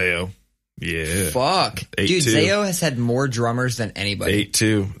playing with Zayo. Yeah. Fuck. Dude, Zayo has had more drummers than anybody.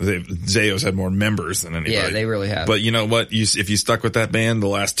 8-2. Zayo's had more members than anybody. Yeah, they really have. But you know what? If you stuck with that band, the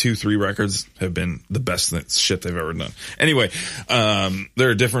last 2-3 records have been the best shit they've ever done. Anyway,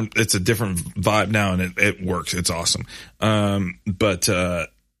 it's a different vibe now and it works. It's awesome. But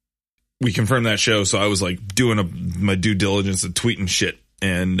we confirmed that show. So I was like doing my due diligence of tweeting shit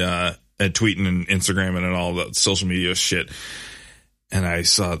and tweeting and Instagram and all the social media shit. And I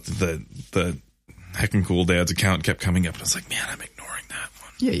saw the Heckin' Cool Dad's account kept coming up. And I was like, man, I'm ignoring that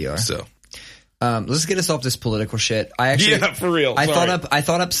one. Yeah, you are. So, let's get us off this political shit. Yeah, for real. I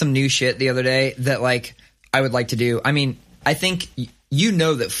thought up some new shit the other day that like I would like to do. I mean, I think you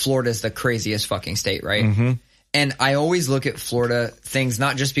know that Florida's the craziest fucking state, right? Mm-hmm. And I always look at Florida things,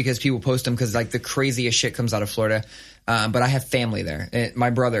 not just because people post them, because like the craziest shit comes out of Florida. But I have family there. And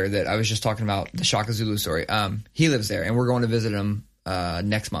my brother that I was just talking about, the Shaka Zulu story, he lives there and we're going to visit him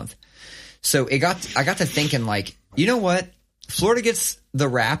next month. So I got to thinking, like, you know what? Florida gets the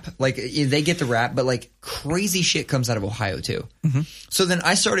rap, like they get the rap, but like crazy shit comes out of Ohio too. Mm-hmm. So then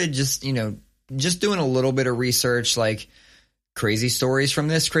I started just doing a little bit of research, like crazy stories from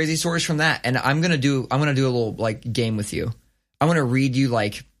this, crazy stories from that. And I'm going to do a little like game with you. I'm going to read you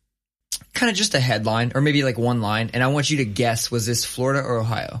like kind of just a headline or maybe like one line. And I want you to guess, was this Florida or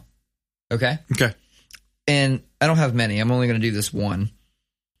Ohio? Okay. Okay. And I don't have many. I'm only going to do this one.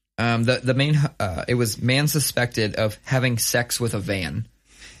 The main, it was man suspected of having sex with a van.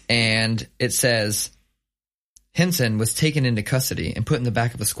 And it says, Henson was taken into custody and put in the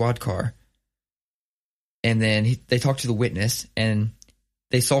back of a squad car. And then they talked to the witness and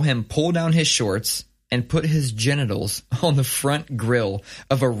they saw him pull down his shorts and put his genitals on the front grill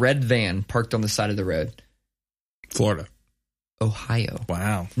of a red van parked on the side of the road. Florida. Ohio.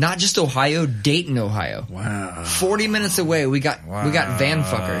 Wow. Not just Ohio, Dayton, Ohio. Wow. 40 minutes away. We got van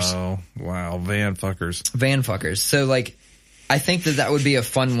fuckers. Wow, van fuckers. Van fuckers. So like I think that would be a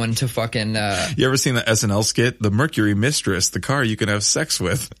fun one to fucking You ever seen the SNL skit, The Mercury Mistress, the car you can have sex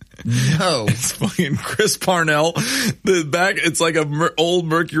with? No. It's fucking Chris Parnell. The back, it's like a old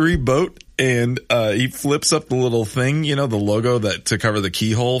Mercury boat and he flips up the little thing, the logo to cover the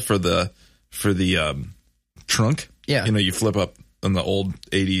keyhole for the trunk. Yeah. You flip up in the old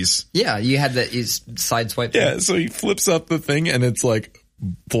 80s. Yeah, you had the side swipe. Yeah, so he flips up the thing and it's like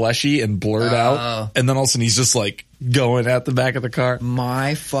fleshy and blurred out. And then all of a sudden he's just like going at the back of the car.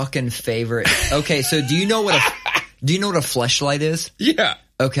 My fucking favorite. Okay, so do you know what a fleshlight is? Yeah.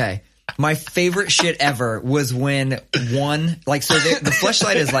 Okay. My favorite shit ever was when the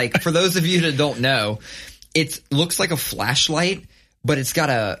fleshlight is like, for those of you that don't know, it looks like a flashlight, but it's got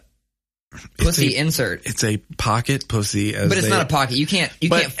a pussy insert. It's a pocket pussy. But it's not a pocket. You can't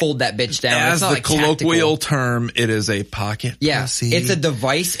fold that bitch down. As it's not the like colloquial tactical term, it is a pocket pussy. It's a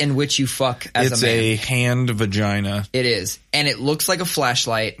device in which you fuck as a man. It's a hand vagina. It is. And it looks like a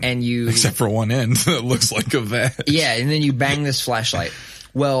flashlight and you... Except for one end. It looks like a vat. Yeah, and then you bang this flashlight.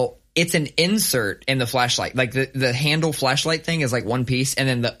 Well, it's an insert in the flashlight. Like the handle flashlight thing is like one piece, and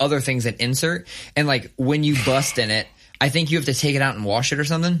then the other thing's an insert. And like when you bust in it, I think you have to take it out and wash it or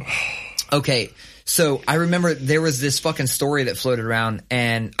something. Okay. So I remember there was this fucking story that floated around,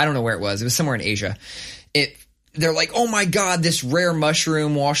 and I don't know where it was. It was somewhere in Asia. They're like, oh my God, this rare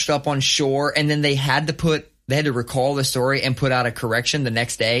mushroom washed up on shore. And then they had to recall the story and put out a correction the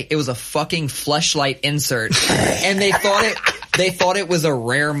next day. It was a fucking fleshlight insert. And they thought it was a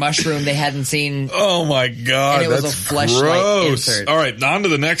rare mushroom they hadn't seen. Oh my God. And it was a fleshlight insert. All right. On to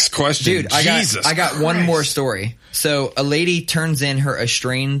the next question. Dude, I got one more story. So a lady turns in her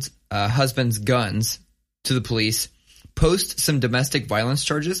estranged husband's guns to the police, posts some domestic violence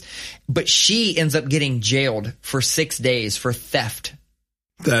charges, but she ends up getting jailed for 6 days for theft.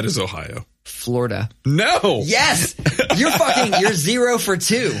 That is Ohio. Florida. No. Yes. You're 0 for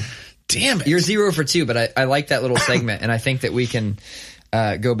 2. Damn it. You're 0 for 2, but I like that little segment, and I think that we can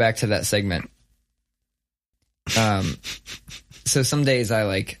go back to that segment. So some days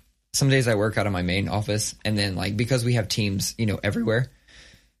I work out of my main office, and then like because we have teams, everywhere.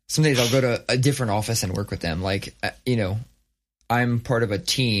 Some days I'll go to a different office and work with them. Like, I'm part of a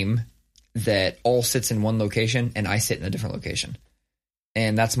team that all sits in one location and I sit in a different location.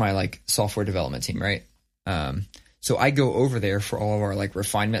 And that's my like software development team, right? So I go over there for all of our like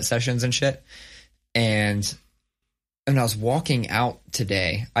refinement sessions and shit. And when I was walking out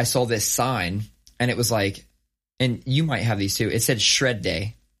today, I saw this sign and it was like, and you might have these too. It said Shred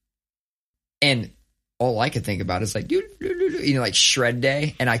Day. And all I could think about is like, like Shred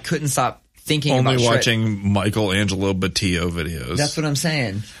Day. And I couldn't stop thinking about Only watching Michelangelo Batillo videos. That's what I'm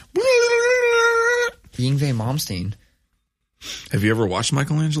saying. Yngwie Malmsteen. Have you ever watched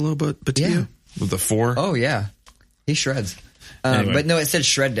Michelangelo Batillo? Yeah. With the 4? Oh, yeah. He shreds. Anyway. But no, it said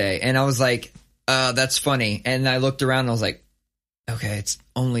Shred Day. And I was like, that's funny. And I looked around and I was like, okay, it's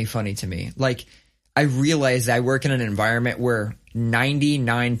only funny to me. Like, I realized I work in an environment where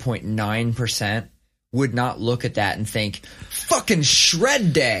 99.9% would not look at that and think, fucking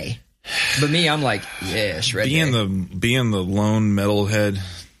Shred Day. But me, I'm like, yeah, Shred Day. Being the lone metalhead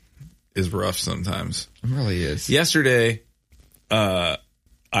is rough sometimes. It really is. Yesterday, I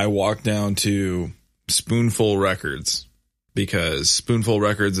walked down to Spoonful Records because Spoonful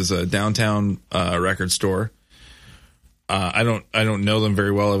Records is a downtown record store. I don't know them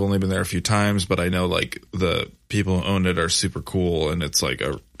very well. I've only been there a few times, but I know like the people who own it are super cool, and it's like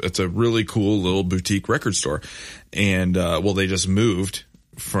it's a really cool little boutique record store. And they just moved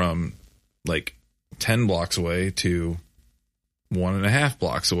from like 10 blocks away to 1.5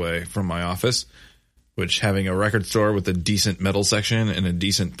 blocks away from my office, which having a record store with a decent metal section and a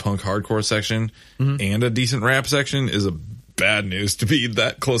decent punk hardcore section and a decent rap section is a bad news to be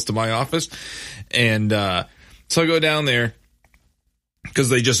that close to my office. And so I go down there because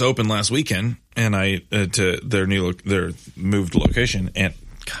they just opened last weekend, and I to their moved location, and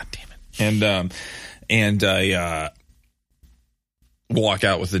god damn it, and I walk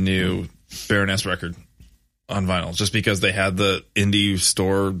out with the new Baroness record on vinyl just because they had the indie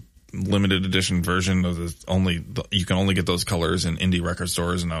store limited edition version of you can only get those colors in indie record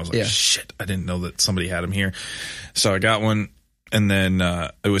stores, and I was like, shit, I didn't know that somebody had them here, so I got one, and then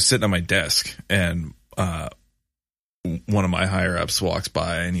it was sitting on my desk, and one of my higher ups walks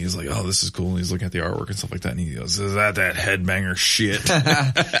by and he's like, oh, this is cool. And he's looking at the artwork and stuff like that. And he goes, is that headbanger shit?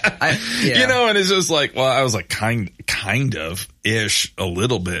 And it's just like, well, I was like, kind of ish a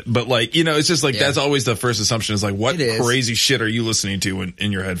little bit, but like, it's just like, that's always the first assumption is like, what crazy shit are you listening to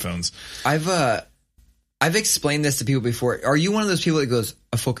in your headphones? I've explained this to people before. Are you one of those people that goes,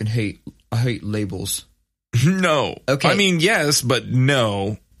 I hate labels? No. Okay. I mean, yes, but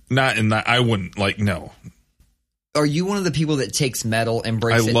no, not in that. I wouldn't like, no. Are you one of the people that takes metal and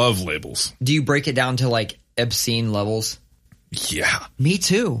breaks it? I love labels. Do you break it down to like obscene levels? Yeah. Me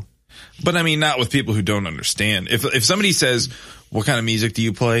too. But I mean, not with people who don't understand. If somebody says, what kind of music do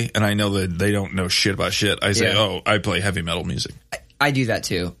you play? And I know that they don't know shit about shit. I say, oh, I play heavy metal music. I do that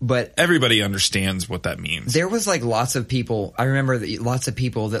too. But everybody understands what that means. There was like lots of people. I remember lots of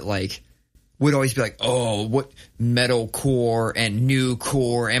people that like would always be like, oh, what metalcore and new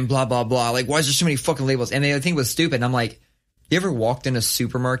core and blah, blah, blah. Like, why is there so many fucking labels? And they think it was stupid. And I'm like, you ever walked in a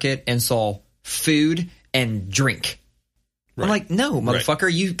supermarket and saw food and drink? Right. I'm like, no,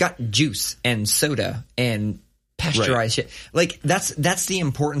 motherfucker, you've got juice and soda and pasteurized shit. Like, that's the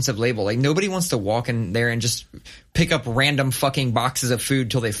importance of label. Like, nobody wants to walk in there and just pick up random fucking boxes of food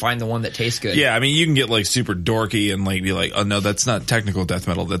till they find the one that tastes good. Yeah, I mean, you can get like super dorky and like be like, oh no, that's not technical death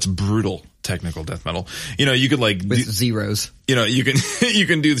metal. That's brutal technical death metal. You know, you could like with zeros. you know, you can you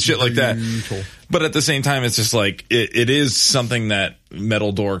can do the shit like that. Brutal. But at the same time, it's just like it is something that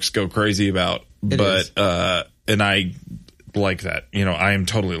metal dorks go crazy about. And I like that. You know, I am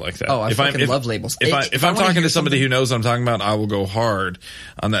totally like that. Oh, I fucking love labels. If I'm talking to somebody who knows what I'm talking about, I will go hard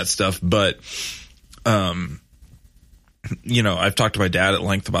on that stuff. But, you know, I've talked to my dad at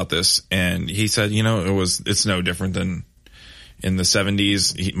length about this, and he said, you know, it's no different than in the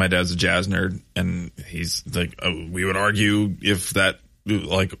 70s. My dad's a jazz nerd, and he's like, we would argue if that,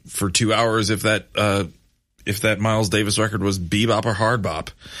 like, for 2 hours, if that Miles Davis record was bebop or hard bop,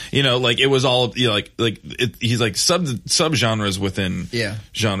 you know, like it was all, you know, he's like sub genres within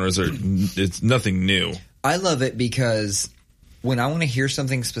genres it's nothing new. I love it because when I want to hear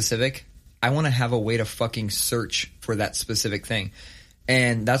something specific, I want to have a way to fucking search for that specific thing.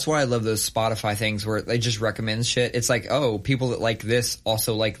 And that's why I love those Spotify things where they just recommend shit. It's like, oh, people that like this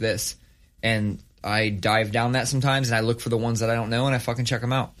also like this. And I dive down that sometimes and I look for the ones that I don't know and I fucking check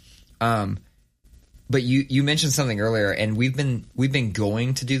them out. But you mentioned something earlier, and we've been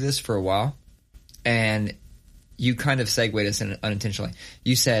going to do this for a while, and you kind of segued us in unintentionally.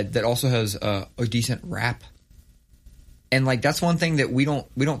 You said that also has a decent rap, and like that's one thing that we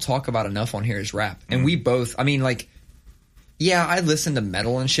don't talk about enough on here is rap. And we both, I mean, like, yeah, I listen to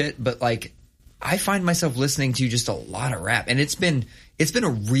metal and shit, but like I find myself listening to just a lot of rap, and it's been a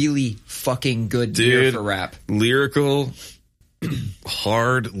really fucking good year for rap. Lyrical.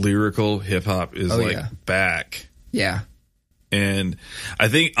 Hard lyrical hip hop is back. Yeah. And I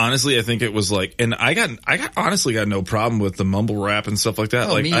think it was like, and I honestly got no problem with the mumble rap and stuff like that.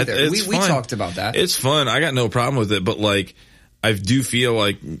 Oh, like, me either. We talked about that. It's fun. I got no problem with it, but like, I do feel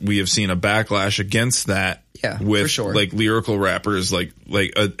like we have seen a backlash against that. Yeah, with for sure. Like lyrical rappers, like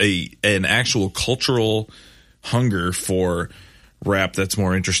an actual cultural hunger for rap that's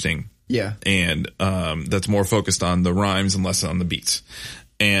more interesting. Yeah. And that's more focused on the rhymes and less on the beats.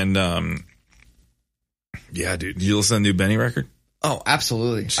 And yeah, dude, did you listen to the new Benny record? Oh,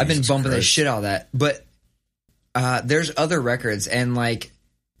 absolutely. Jesus I've been bumping the Christ. shit out of that. But there's other records, and like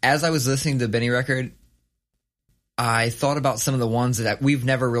as I was listening to the Benny record, I thought about some of the ones that we've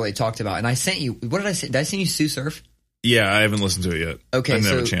never really talked about. And I sent you, what did I say? Did I send you Sue Surf? Yeah, I haven't listened to it yet. Okay, I didn't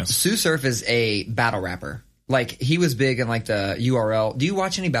so have a chance. Sue Surf is a battle rapper. Like, he was big in like the URL. Do you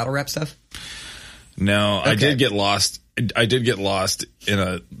watch any battle rap stuff? No, Okay. I did get lost. I did get lost in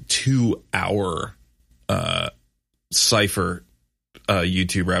a 2-hour Cypher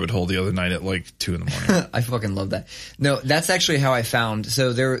YouTube rabbit hole the other night at like 2 a.m. I fucking love that. No, that's actually how I found.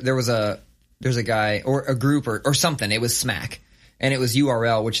 So there's a guy or a group or something. It was Smack, and it was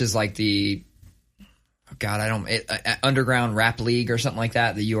URL, which is like the underground rap league or something like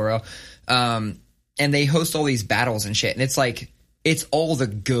that. The URL, and they host all these battles and shit. And it's like it's all the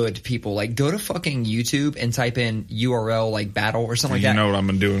good people. Like, go to fucking YouTube and type in URL like battle or something like that. You know what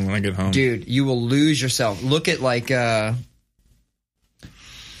I'm doing when I get home, dude. You will lose yourself. Look at like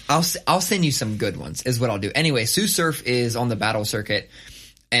I'll send you some good ones is what I'll do. Anyway, Sue Surf is on the battle circuit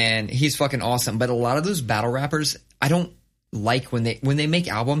and he's fucking awesome. But a lot of those battle rappers, I don't like when they make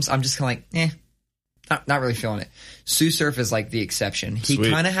albums. I'm just kind of like, not really feeling it. Sue Surf is like the exception. He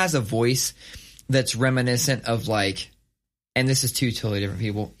kind of has a voice that's reminiscent of like, and this is two totally different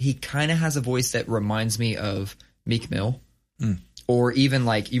people. He kind of has a voice that reminds me of Meek Mill or even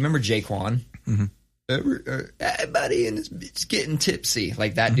like, you remember Jaquan? Mm-hmm. Everybody in this bitch getting tipsy,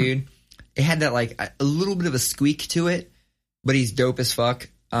 like that dude. It had that like a little bit of a squeak to it, but he's dope as fuck.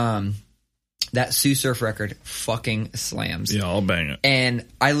 That Sue Surf record fucking slams. Yeah, I'll bang it. And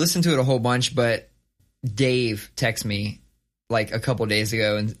I listened to it a whole bunch, but Dave texted me like a couple days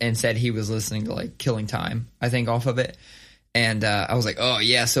ago and said he was listening to like Killing Time, I think, off of it. And I was like, oh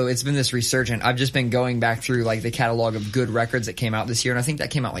yeah, so it's been this resurgent. I've just been going back through like the catalog of good records that came out this year, and I think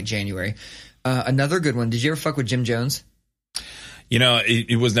that came out like January. Another good one. Did you ever fuck with Jim Jones? You know,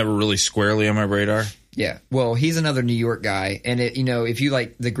 it was never really squarely on my radar. Yeah. Well, he's another New York guy. And if you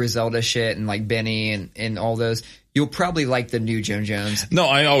like the Griselda shit and like Benny and all those, you'll probably like the new Jim Jones. No,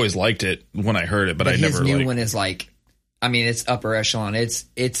 I always liked it when I heard it, but I never his new one is like, I mean, it's upper echelon. It's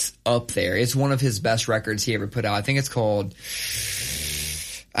up there. It's one of his best records he ever put out. I think it's called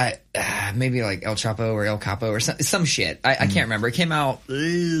maybe like El Chapo or El Capo or some shit. I can't remember. It came out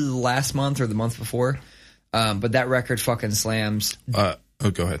last month or the month before. But that record fucking slams. Go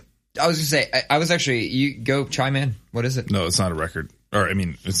ahead. I was gonna say, I was actually, you go chime in. What is it? No, it's not a record. Or, I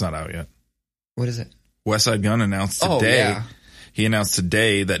mean, it's not out yet. What is it? Westside Gunn announced today. Oh, yeah. He announced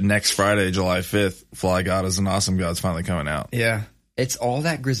today that next Friday, July 5th, Fly God is an Awesome God's finally coming out. Yeah. It's all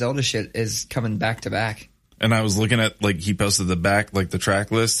that Griselda shit is coming back to back. And I was looking at, like, he posted the back, like, the track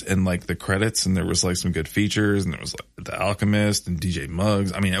list and, like, the credits, and there was, like, some good features, and there was, like, The Alchemist and DJ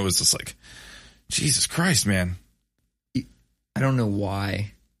Muggs. I mean, it was just like, Jesus Christ, man. I don't know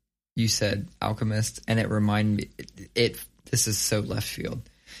why you said Alchemist, and it reminded me, this is so left field.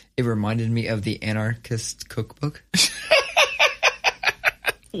 It reminded me of the Anarchist Cookbook.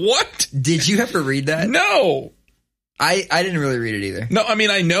 What? Did you ever read that? No. I didn't really read it either. No, I mean,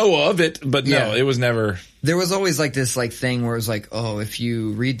 I know of it, but no, it was never. There was always like this like thing where it was like, oh, if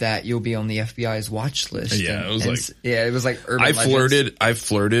you read that, you'll be on the FBI's watch list. Yeah, it was like, it was like urban I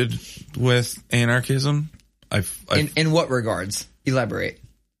flirted with anarchism. In what regards? Elaborate.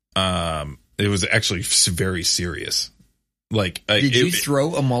 It was actually very serious. Like, did you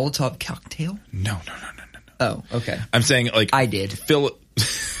throw a Molotov cocktail? No. Oh, okay. I'm saying, like, I did. Phil.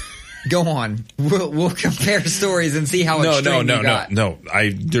 Go on. We'll compare stories and see how extreme you got. No.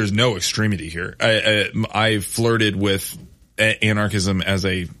 There's no extremity here. I flirted with anarchism as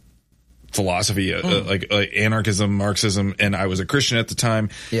a philosophy, like anarchism, Marxism, and I was a Christian at the time.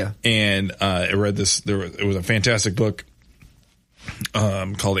 Yeah. And I read this. It was a fantastic book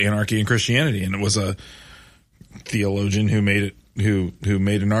called Anarchy and Christianity, and it was a theologian who made it, who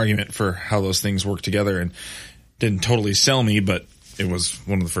made an argument for how those things work together, and didn't totally sell me, but it was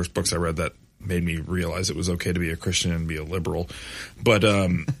one of the first books I read that made me realize it was okay to be a Christian and be a liberal. But,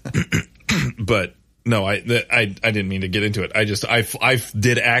 but no, I didn't mean to get into it.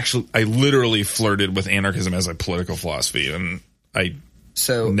 I literally flirted with anarchism as a political philosophy, and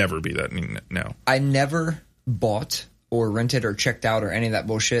never be that now. I never bought or rented or checked out or any of that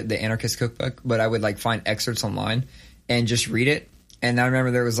bullshit, the Anarchist Cookbook, but I would like find excerpts online and just read it. And I remember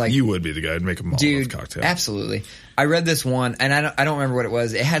there was like, you would be the guy who'd make a Molotov cocktail. Absolutely. I read this one, and I don't remember what it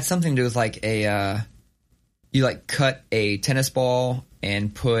was. It had something to do with like you like cut a tennis ball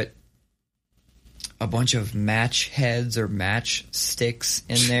and put a bunch of match heads or match sticks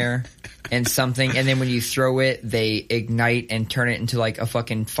in there and something, and then when you throw it, they ignite and turn it into like a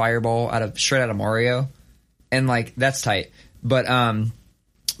fucking fireball straight out of Mario, and like that's tight. But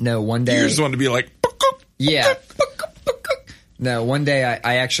no, one day you just wanted to be like, yeah. No, one day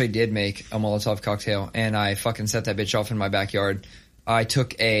I actually did make a Molotov cocktail, and I fucking set that bitch off in my backyard. I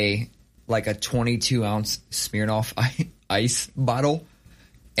took a 22-ounce Smirnoff ice bottle,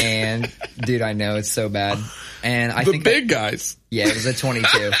 and dude, I know it's so bad. And I think big guys. Yeah, it was a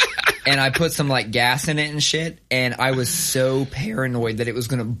 22, and I put some like gas in it and shit. And I was so paranoid that it was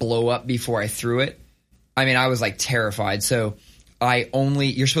going to blow up before I threw it. I mean, I was like terrified. So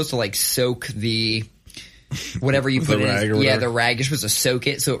you're supposed to like soak the whatever you put in. Yeah, the rag. You're supposed to soak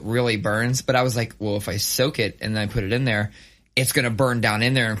it so it really burns. But I was like, well, if I soak it and then I put it in there, it's going to burn down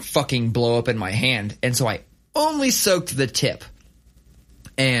in there and fucking blow up in my hand. And so I only soaked the tip.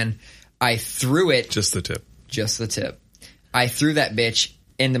 And I threw it. Just the tip. I threw that bitch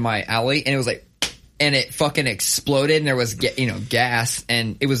into my alley, and it was like, and it fucking exploded, and there was, gas,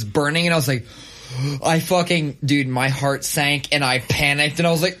 and it was burning, and I was like, dude, my heart sank, and I panicked, and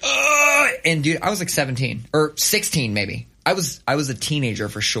I was like, ugh! And dude, I was like 17 or 16 maybe. I was a teenager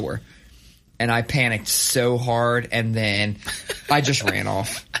for sure. And I panicked so hard, and then I just ran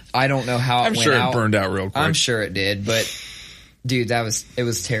off. I don't know how it went out. I'm sure it burned out real quick. I'm sure it did, but dude, it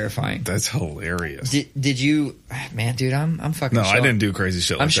was terrifying. That's hilarious. Did you, man, dude, I'm fucking No, I didn't do crazy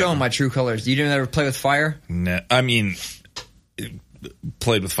shit like that. I'm showing my true colors. You didn't ever play with fire? No, I mean,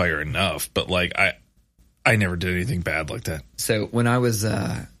 played with fire enough, but like I never did anything bad like that. So when I was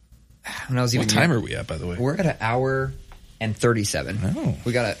even what time are we at, by the way? We're at an hour and 37. Oh.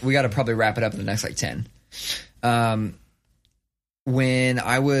 We gotta probably wrap it up in the next like 10. When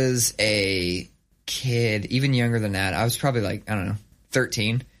I was a kid, even younger than that, I was probably like, I don't know,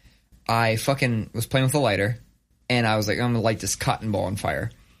 13. I fucking was playing with a lighter, and I was like, I'm gonna light this cotton ball on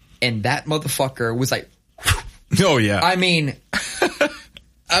fire. And that motherfucker was like, oh yeah. I mean,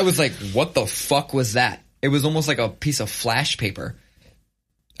 I was like, what the fuck was that? It was almost like a piece of flash paper.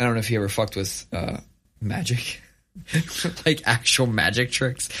 I don't know if you ever fucked with magic. Like actual magic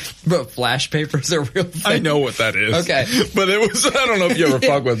tricks, but flash papers are real thing. I know what that is. Okay. But I don't know if you ever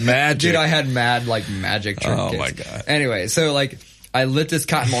fuck with magic. Dude, I had mad like magic trick Oh kits. my God. Anyway, so like I lit this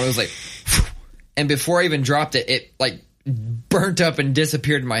cotton ball, and it was like, and before I even dropped it, it like burnt up and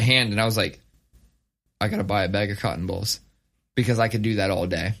disappeared in my hand, and I was like, I gotta buy a bag of cotton balls because I could do that all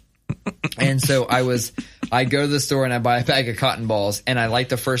day. And so I go to the store and I buy a bag of cotton balls, and I light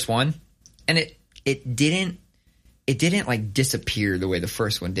the first one, and it didn't like disappear the way the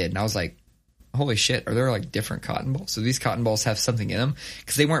first one did. And I was like, holy shit, are there like different cotton balls? So these cotton balls have something in them,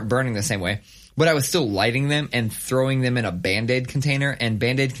 because they weren't burning the same way, but I was still lighting them and throwing them in a Band-Aid container, and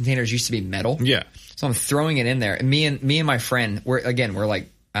Band-Aid containers used to be metal. Yeah. So I'm throwing it in there, and me and my friend, we're like,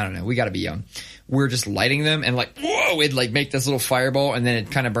 I don't know, we got to be young. We're just lighting them, and like, whoa, it'd like make this little fireball, and then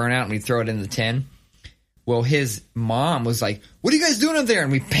it'd kind of burn out, and we'd throw it in the tin. Well, his mom was like, "What are you guys doing up there?"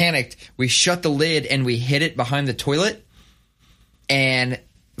 And we panicked. We shut the lid and we hid it behind the toilet. And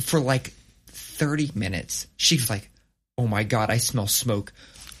for like 30 minutes, she was like, "Oh my God, I smell smoke.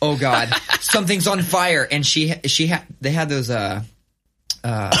 Oh God, something's on fire." And they had those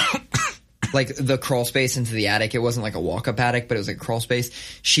like the crawl space into the attic. It wasn't like a walk-up attic, but it was like a crawl space.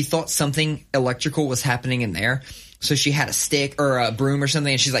 She thought something electrical was happening in there. So she had a stick or a broom or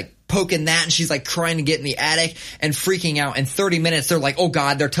something, and she's like poking that, and she's like trying to get in the attic and freaking out. In 30 minutes, they're like, "Oh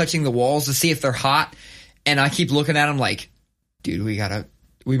God," they're touching the walls to see if they're hot. And I keep looking at them like, dude,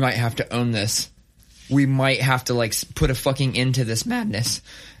 we might have to own this. We might have to like put a fucking end to this madness.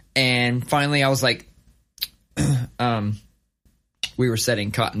 And finally I was like, we were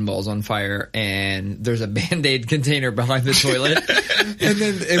setting cotton balls on fire, and there's a Band-Aid container behind the toilet. And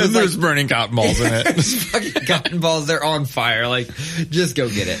then there's burning cotton balls in it. Fucking cotton balls, they're on fire. Like, just go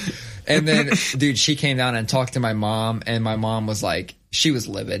get it. And then, dude, she came down and talked to my mom, and my mom was like, she was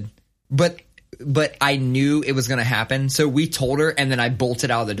livid. But I knew it was going to happen. So we told her, and then I bolted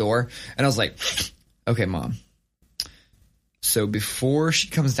out of the door, and I was like, "Okay, Mom. So before she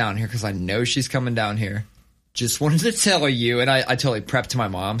comes down here, because I know she's coming down here, just wanted to tell you," and I totally prepped to my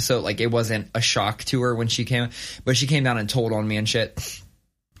mom, so like it wasn't a shock to her when she came, but she came down and told on me and shit.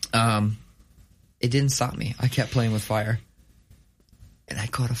 It didn't stop me. I kept playing with fire, and I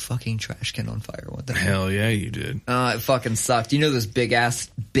caught a fucking trash can on fire one time. Hell yeah, you did. It fucking sucked. You know those big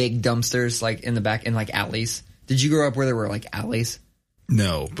dumpsters like in the back in like alleys? Did you grow up where there were like alleys?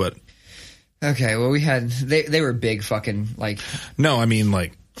 No, but okay. Well, we had they were big fucking like. No, I mean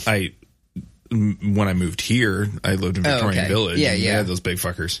like when I moved here, I lived in Victorian Village. Yeah, and yeah. They had those big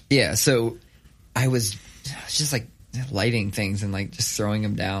fuckers. Yeah, so I was just like lighting things and like just throwing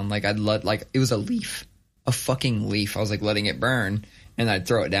them down. Like I'd let like it was a fucking leaf. I was like letting it burn, and I'd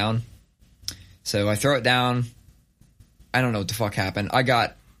throw it down. So I throw it down. I don't know what the fuck happened. I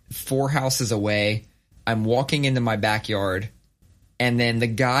got 4 houses away. I'm walking into my backyard, and then the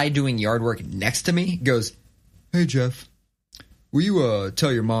guy doing yard work next to me goes, "Hey Jeff, will you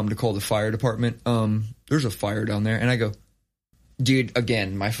tell your mom to call the fire department? There's a fire down there." And I go, dude,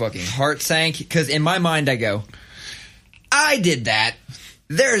 again, my fucking heart sank, because in my mind I go, I did that.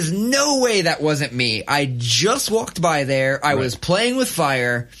 There's no way that wasn't me. I just walked by there. I was playing with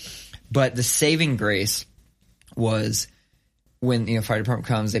fire. But the saving grace was when, fire department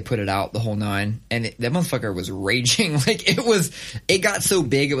comes, they put it out, the whole 9, and that motherfucker was raging. Like it got so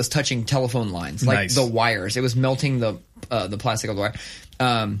big, it was touching telephone lines, like the wires. It was melting the plastic of the wire.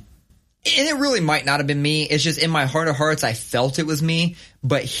 And it really might not have been me. It's just in my heart of hearts, I felt it was me.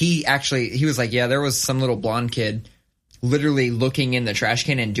 But he was like, yeah, there was some little blonde kid literally looking in the trash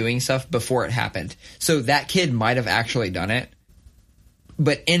can and doing stuff before it happened. So that kid might have actually done it.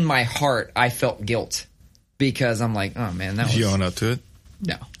 But in my heart, I felt guilt because I'm like, oh man, that was... Did you own up to it?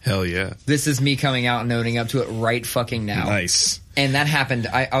 No. Hell yeah. This is me coming out and owning up to it right fucking now. Nice. And that happened,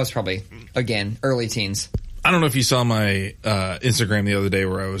 I was probably, again, early teens. I don't know if you saw my Instagram the other day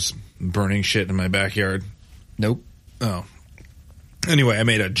where I was burning shit in my backyard. Nope. Oh. Anyway, I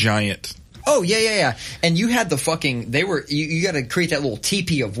made a giant... Oh, yeah. And you had the fucking... You got to create that little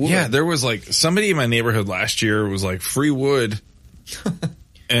teepee of wood. Yeah, there was like... Somebody in my neighborhood last year was like, free wood.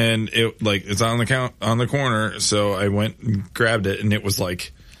 And it like it's on the corner, so I went and grabbed it, and it was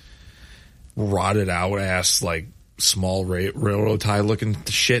like rotted out ass like small railroad tie looking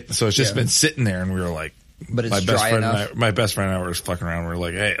shit. So it's just been sitting there, and we were like, but it's dry enough. My best friend and I were just fucking around. We were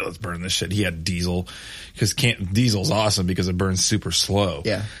like, hey, let's burn this shit. He had diesel because diesel's awesome because it burns super slow.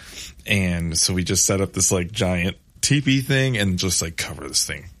 Yeah, and so we just set up this like giant teepee thing and just like cover this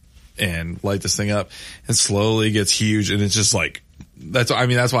thing and light this thing up, and slowly gets huge, and it's just like. That's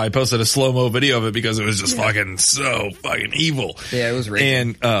why I posted a slow-mo video of it, because it was just fucking so fucking evil. Yeah, it was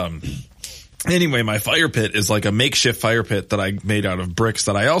raging. And, anyway, my fire pit is like a makeshift fire pit that I made out of bricks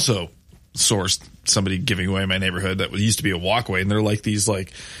that I also sourced, somebody giving away in my neighborhood, that used to be a walkway, and they're like these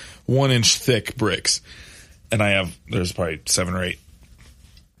like 1-inch thick bricks. And there's probably 7 or 8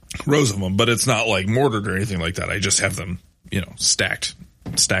 rows of them, but it's not like mortared or anything like that. I just have them,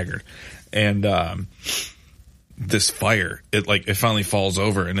 staggered. And, this fire, it finally falls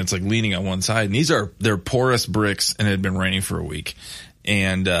over, and it's like leaning on one side, and they're porous bricks, and it had been raining for a week.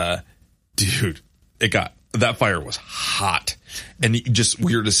 And, dude, that fire was hot, and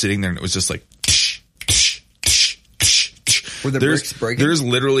we were just sitting there, and it was just like, were the bricks breaking? There's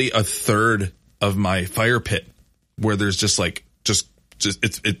literally a third of my fire pit where there's just like,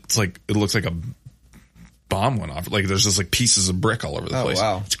 it's like, it looks like a bomb went off. Like there's just like pieces of brick all over the place.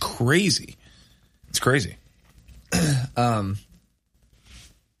 Wow. It's crazy. It's crazy.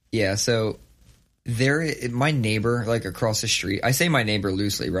 Yeah, so my neighbor, like across the street, I say my neighbor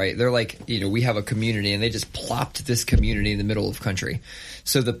loosely, right? They're like, we have a community and they just plopped this community in the middle of country.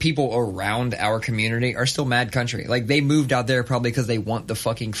 So the people around our community are still mad country. Like they moved out there probably because they want the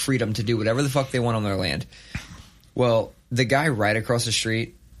fucking freedom to do whatever the fuck they want on their land. Well, the guy right across the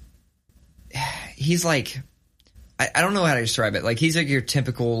street, he's like, I don't know how to describe it. Like he's like your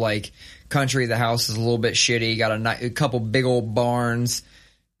typical like country. The house is a little bit shitty. Got a couple big old barns.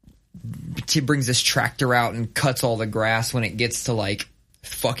 He brings this tractor out and cuts all the grass when it gets to like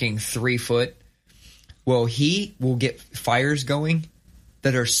fucking 3 foot. Well, he will get fires going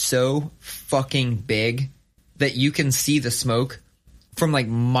that are so fucking big that you can see the smoke from like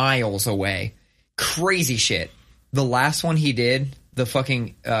miles away. Crazy shit. The last one he did, the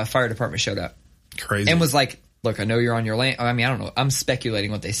fucking fire department showed up. Crazy. And was like, look, I know you're on your land. I mean, I don't know. I'm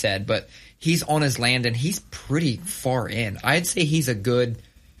speculating what they said, but he's on his land and he's pretty far in. I'd say he's a good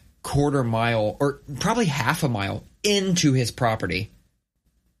quarter mile or probably half a mile into his property.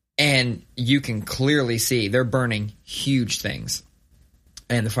 And you can clearly see they're burning huge things.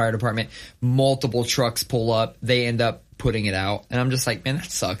 And the fire department, multiple trucks pull up. They end up putting it out. And I'm just like, man,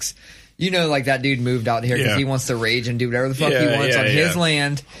 that sucks. Like that dude moved out here because he wants to rage and do whatever the fuck he wants on his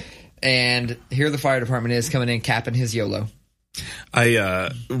land. And here the fire department is coming in capping his YOLO.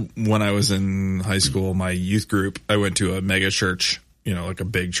 When I was in high school, my youth group, I went to a mega church, like a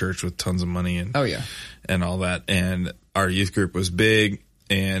big church with tons of money and and all that. And our youth group was big,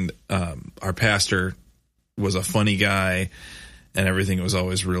 and our pastor was a funny guy, and everything was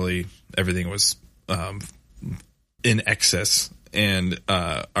in excess. And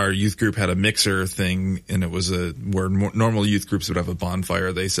our youth group had a mixer thing, and it was where normal youth groups would have a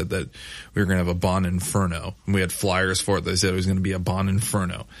bonfire. They said that we were going to have a Bon Inferno, and we had flyers for it. They said it was going to be a Bon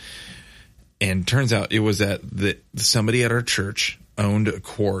Inferno. And turns out it was that somebody at our church owned a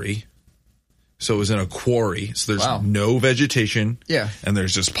quarry. So it was in a quarry. So there's no vegetation. Yeah. And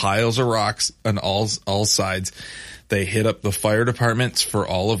there's just piles of rocks on all sides. They hit up the fire departments for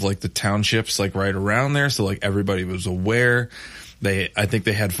all of like the townships, like right around there. So like everybody was aware. I think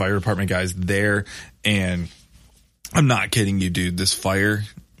they had fire department guys there, and I'm not kidding you, dude. This fire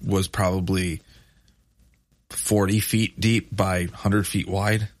was probably 40 feet deep by 100 feet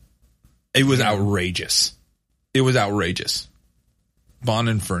wide. It was outrageous. It was outrageous. Bon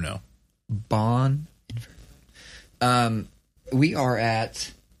Inferno. Bon Inferno. We are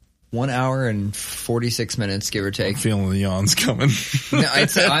at 1 hour and 46 minutes, give or take. I'm feeling the yawns coming. No,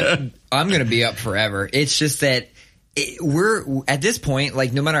 I'm going to be up forever. It's just that we're at this point,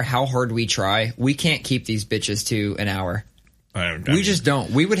 like no matter how hard we try, we can't keep these bitches to an hour. We just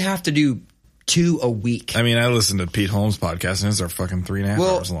don't. We would have to do 2 a week. I mean, I listened to Pete Holmes' podcast, and it's our fucking 3.5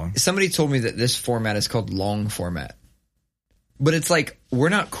 hours long. Somebody told me that this format is called long format. But it's like, we're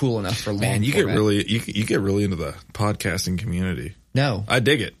not cool enough for long format. You get really into the podcasting community. No. I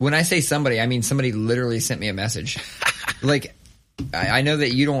dig it. When I say somebody, I mean somebody literally sent me a message. Like, I know that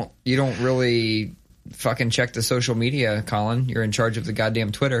you don't really fucking check the social media, Colin. You're in charge of the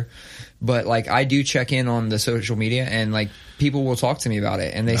goddamn Twitter. But like, I do check in on the social media, and like, people will talk to me about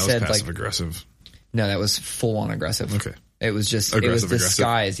it. And they said passive like, aggressive. No, that was full on aggressive. Okay. It was just, it was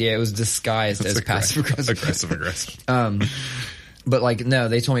disguised. Yeah, it was disguised as passive aggressive. Aggressive. But like, no,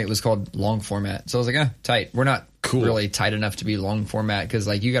 they told me it was called long format. So I was like, tight. We're not really tight enough to be long format, because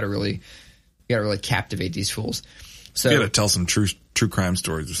like, you got to really captivate these fools. So you got to tell some true crime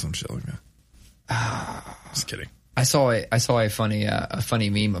stories or some shit like that. Just kidding. I saw a funny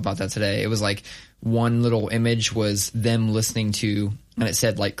meme about that today. It was like, one little image was them listening to, and it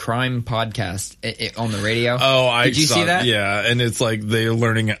said like crime podcast on the radio. Oh, did you see that? Yeah, and it's like they're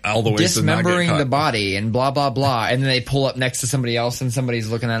learning all the ways to not get dismembering caught. the body and blah blah blah, and then they pull up next to somebody else and somebody's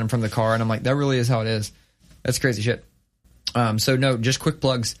looking at them from the car, and I'm like, that really is how it is. That's crazy shit. So no, just quick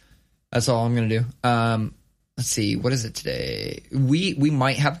plugs. That's all I'm gonna do. Let's see, what is it today? We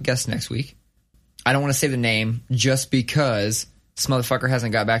might have a guest next week. I don't want to say the name just because this motherfucker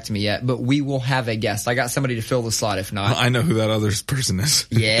hasn't got back to me yet, but we will have a guest. I got somebody to fill the slot if not. I know who that other person is.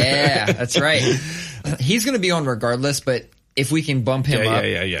 Yeah, that's right. He's going to be on regardless, but if we can bump him up.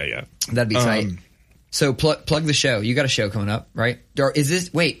 Yeah. That'd be tight. So plug the show. You got a show coming up, right? Or is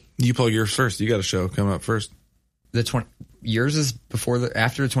this, wait. You plug yours first. You got a show coming up first. Yours is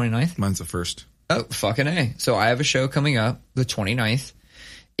after the 29th? Mine's the first. Oh, fucking A. So I have a show coming up the 29th.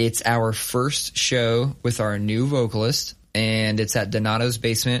 It's our first show with our new vocalist, and it's at Donato's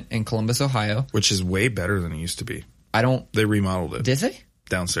Basement in Columbus, Ohio. Which is way better than it used to be. They remodeled it. Did they?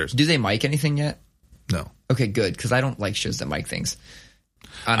 Downstairs. Do they mic anything yet? No. Okay, good, because I don't like shows that mic things.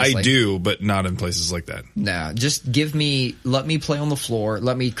 Honestly. I do, but not in places like that. No, just let me play on the floor,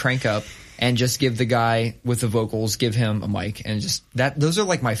 let me crank up, and just give the guy with the vocals, give him a mic, and just that. Those are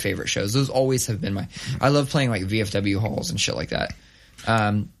like my favorite shows. Those always have been I love playing like VFW halls and shit like that.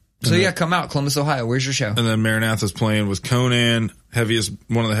 So yeah, come out, Columbus, Ohio. Where's your show? And then Maranatha's playing with Conan,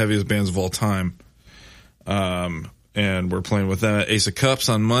 one of the heaviest bands of all time. And we're playing with them at Ace of Cups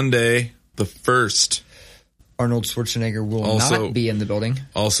on Monday, the 1st. Arnold Schwarzenegger will Also- not be in the building.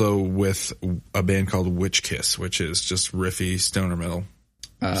 Also with a band called Witch Kiss, which is just riffy stoner metal.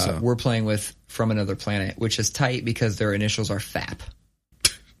 We're playing with From Another Planet, which is tight because their initials are FAP.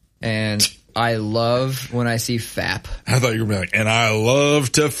 And I love when I see FAP. I thought you were going to be like, and I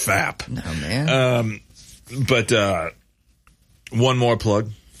love to fap. No, man. But one more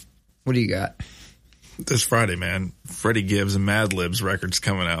plug. What do you got? This Friday, man, Freddie Gibbs and Mad Libs records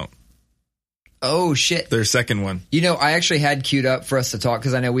coming out. Oh, shit. Their second one. You know, I actually had queued up for us to talk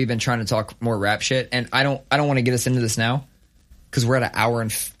because I know we've been trying to talk more rap shit, and I don't want to get us into this now because we're at an hour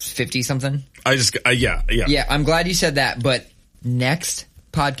and 50 something. Yeah. Yeah, I'm glad you said that, but next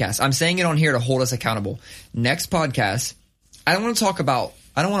podcast, I'm saying it on here to hold us accountable. Next podcast, I don't want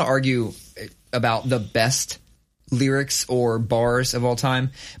to argue about the best lyrics or bars of all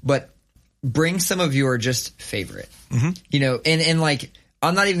time, but bring some of your just favorite. Mm-hmm. You know, and like,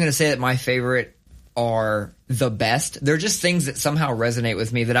 I'm not even going to say that my favorite are the best. They're just things that somehow resonate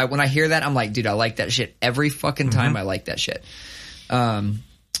with me that when I hear that, I'm like, dude, I like that shit every fucking time. I like that shit.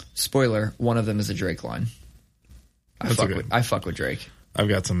 Spoiler, one of them is a Drake line. I fuck with Drake. I've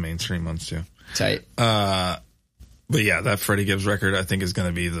got some mainstream ones too. Tight. But yeah, that Freddie Gibbs record I think is going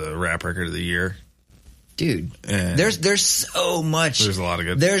to be the rap record of the year. Dude, And there's so much. There's a lot of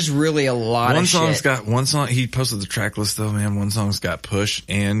good. There's really a lot of shit. One song, he posted the track list though, man. One song's got Push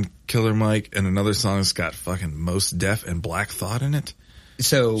and Killer Mike, and another song's got fucking Mos Def and Black Thought in it.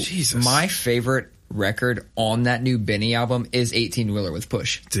 So Jesus. My favorite record on that new Benny album is 18 Wheeler with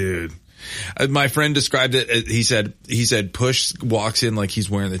Push. Dude. My friend described it. He said Push walks in like he's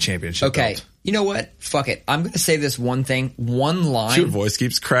wearing the championship belt. You know what? Fuck it. I'm going to say this one thing, one line. Your voice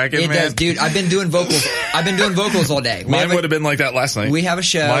keeps cracking, it man. Does, dude. I've been doing vocals all day. Mine would have been like that last night. We have a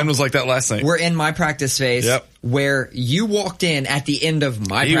show. Mine was like that last night. We're in my practice phase. Yep. Where you walked in at the end of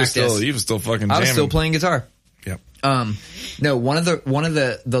my practice. He was still fucking jamming. I was still playing guitar. Yep. No, one of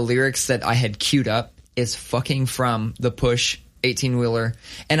the lyrics that I had queued up is fucking from the Push 18 Wheeler.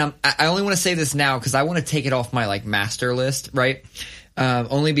 And I only want to say this now because I want to take it off my like master list, right?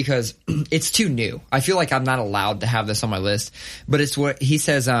 Only because it's too new. I feel like I'm not allowed to have this on my list, but it's what he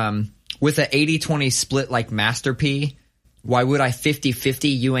says, with a 80-20 split like Master P, why would I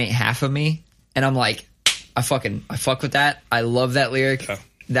 50-50? You ain't half of me. And I'm like, I fuck with that. I love that lyric. Yeah.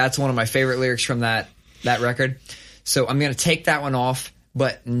 That's one of my favorite lyrics from that record. So I'm going to take that one off.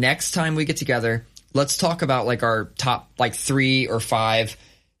 But next time we get together, let's talk about like our top like 3 or 5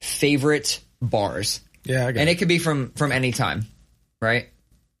 favorite bars. Yeah, I got and it could be from any time, right?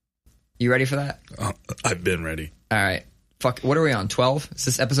 You ready for that? I've been ready. All right. Fuck. What are we on? 12? Is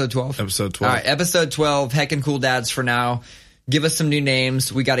this episode 12? Episode 12. All right. Episode 12. Heckin' Cool Dads for now. Give us some new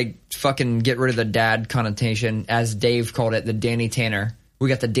names. We got to fucking get rid of the dad connotation, as Dave called it, the Danny Tanner. We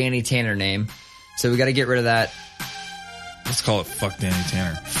got the Danny Tanner name, so we got to get rid of that. Let's call it Fuck Danny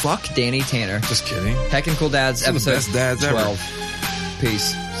Tanner. Fuck Danny Tanner. Just kidding. Heckin' Cool Dads, Some of the episode best dads 12. ever.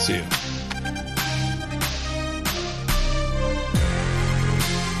 Peace. See you.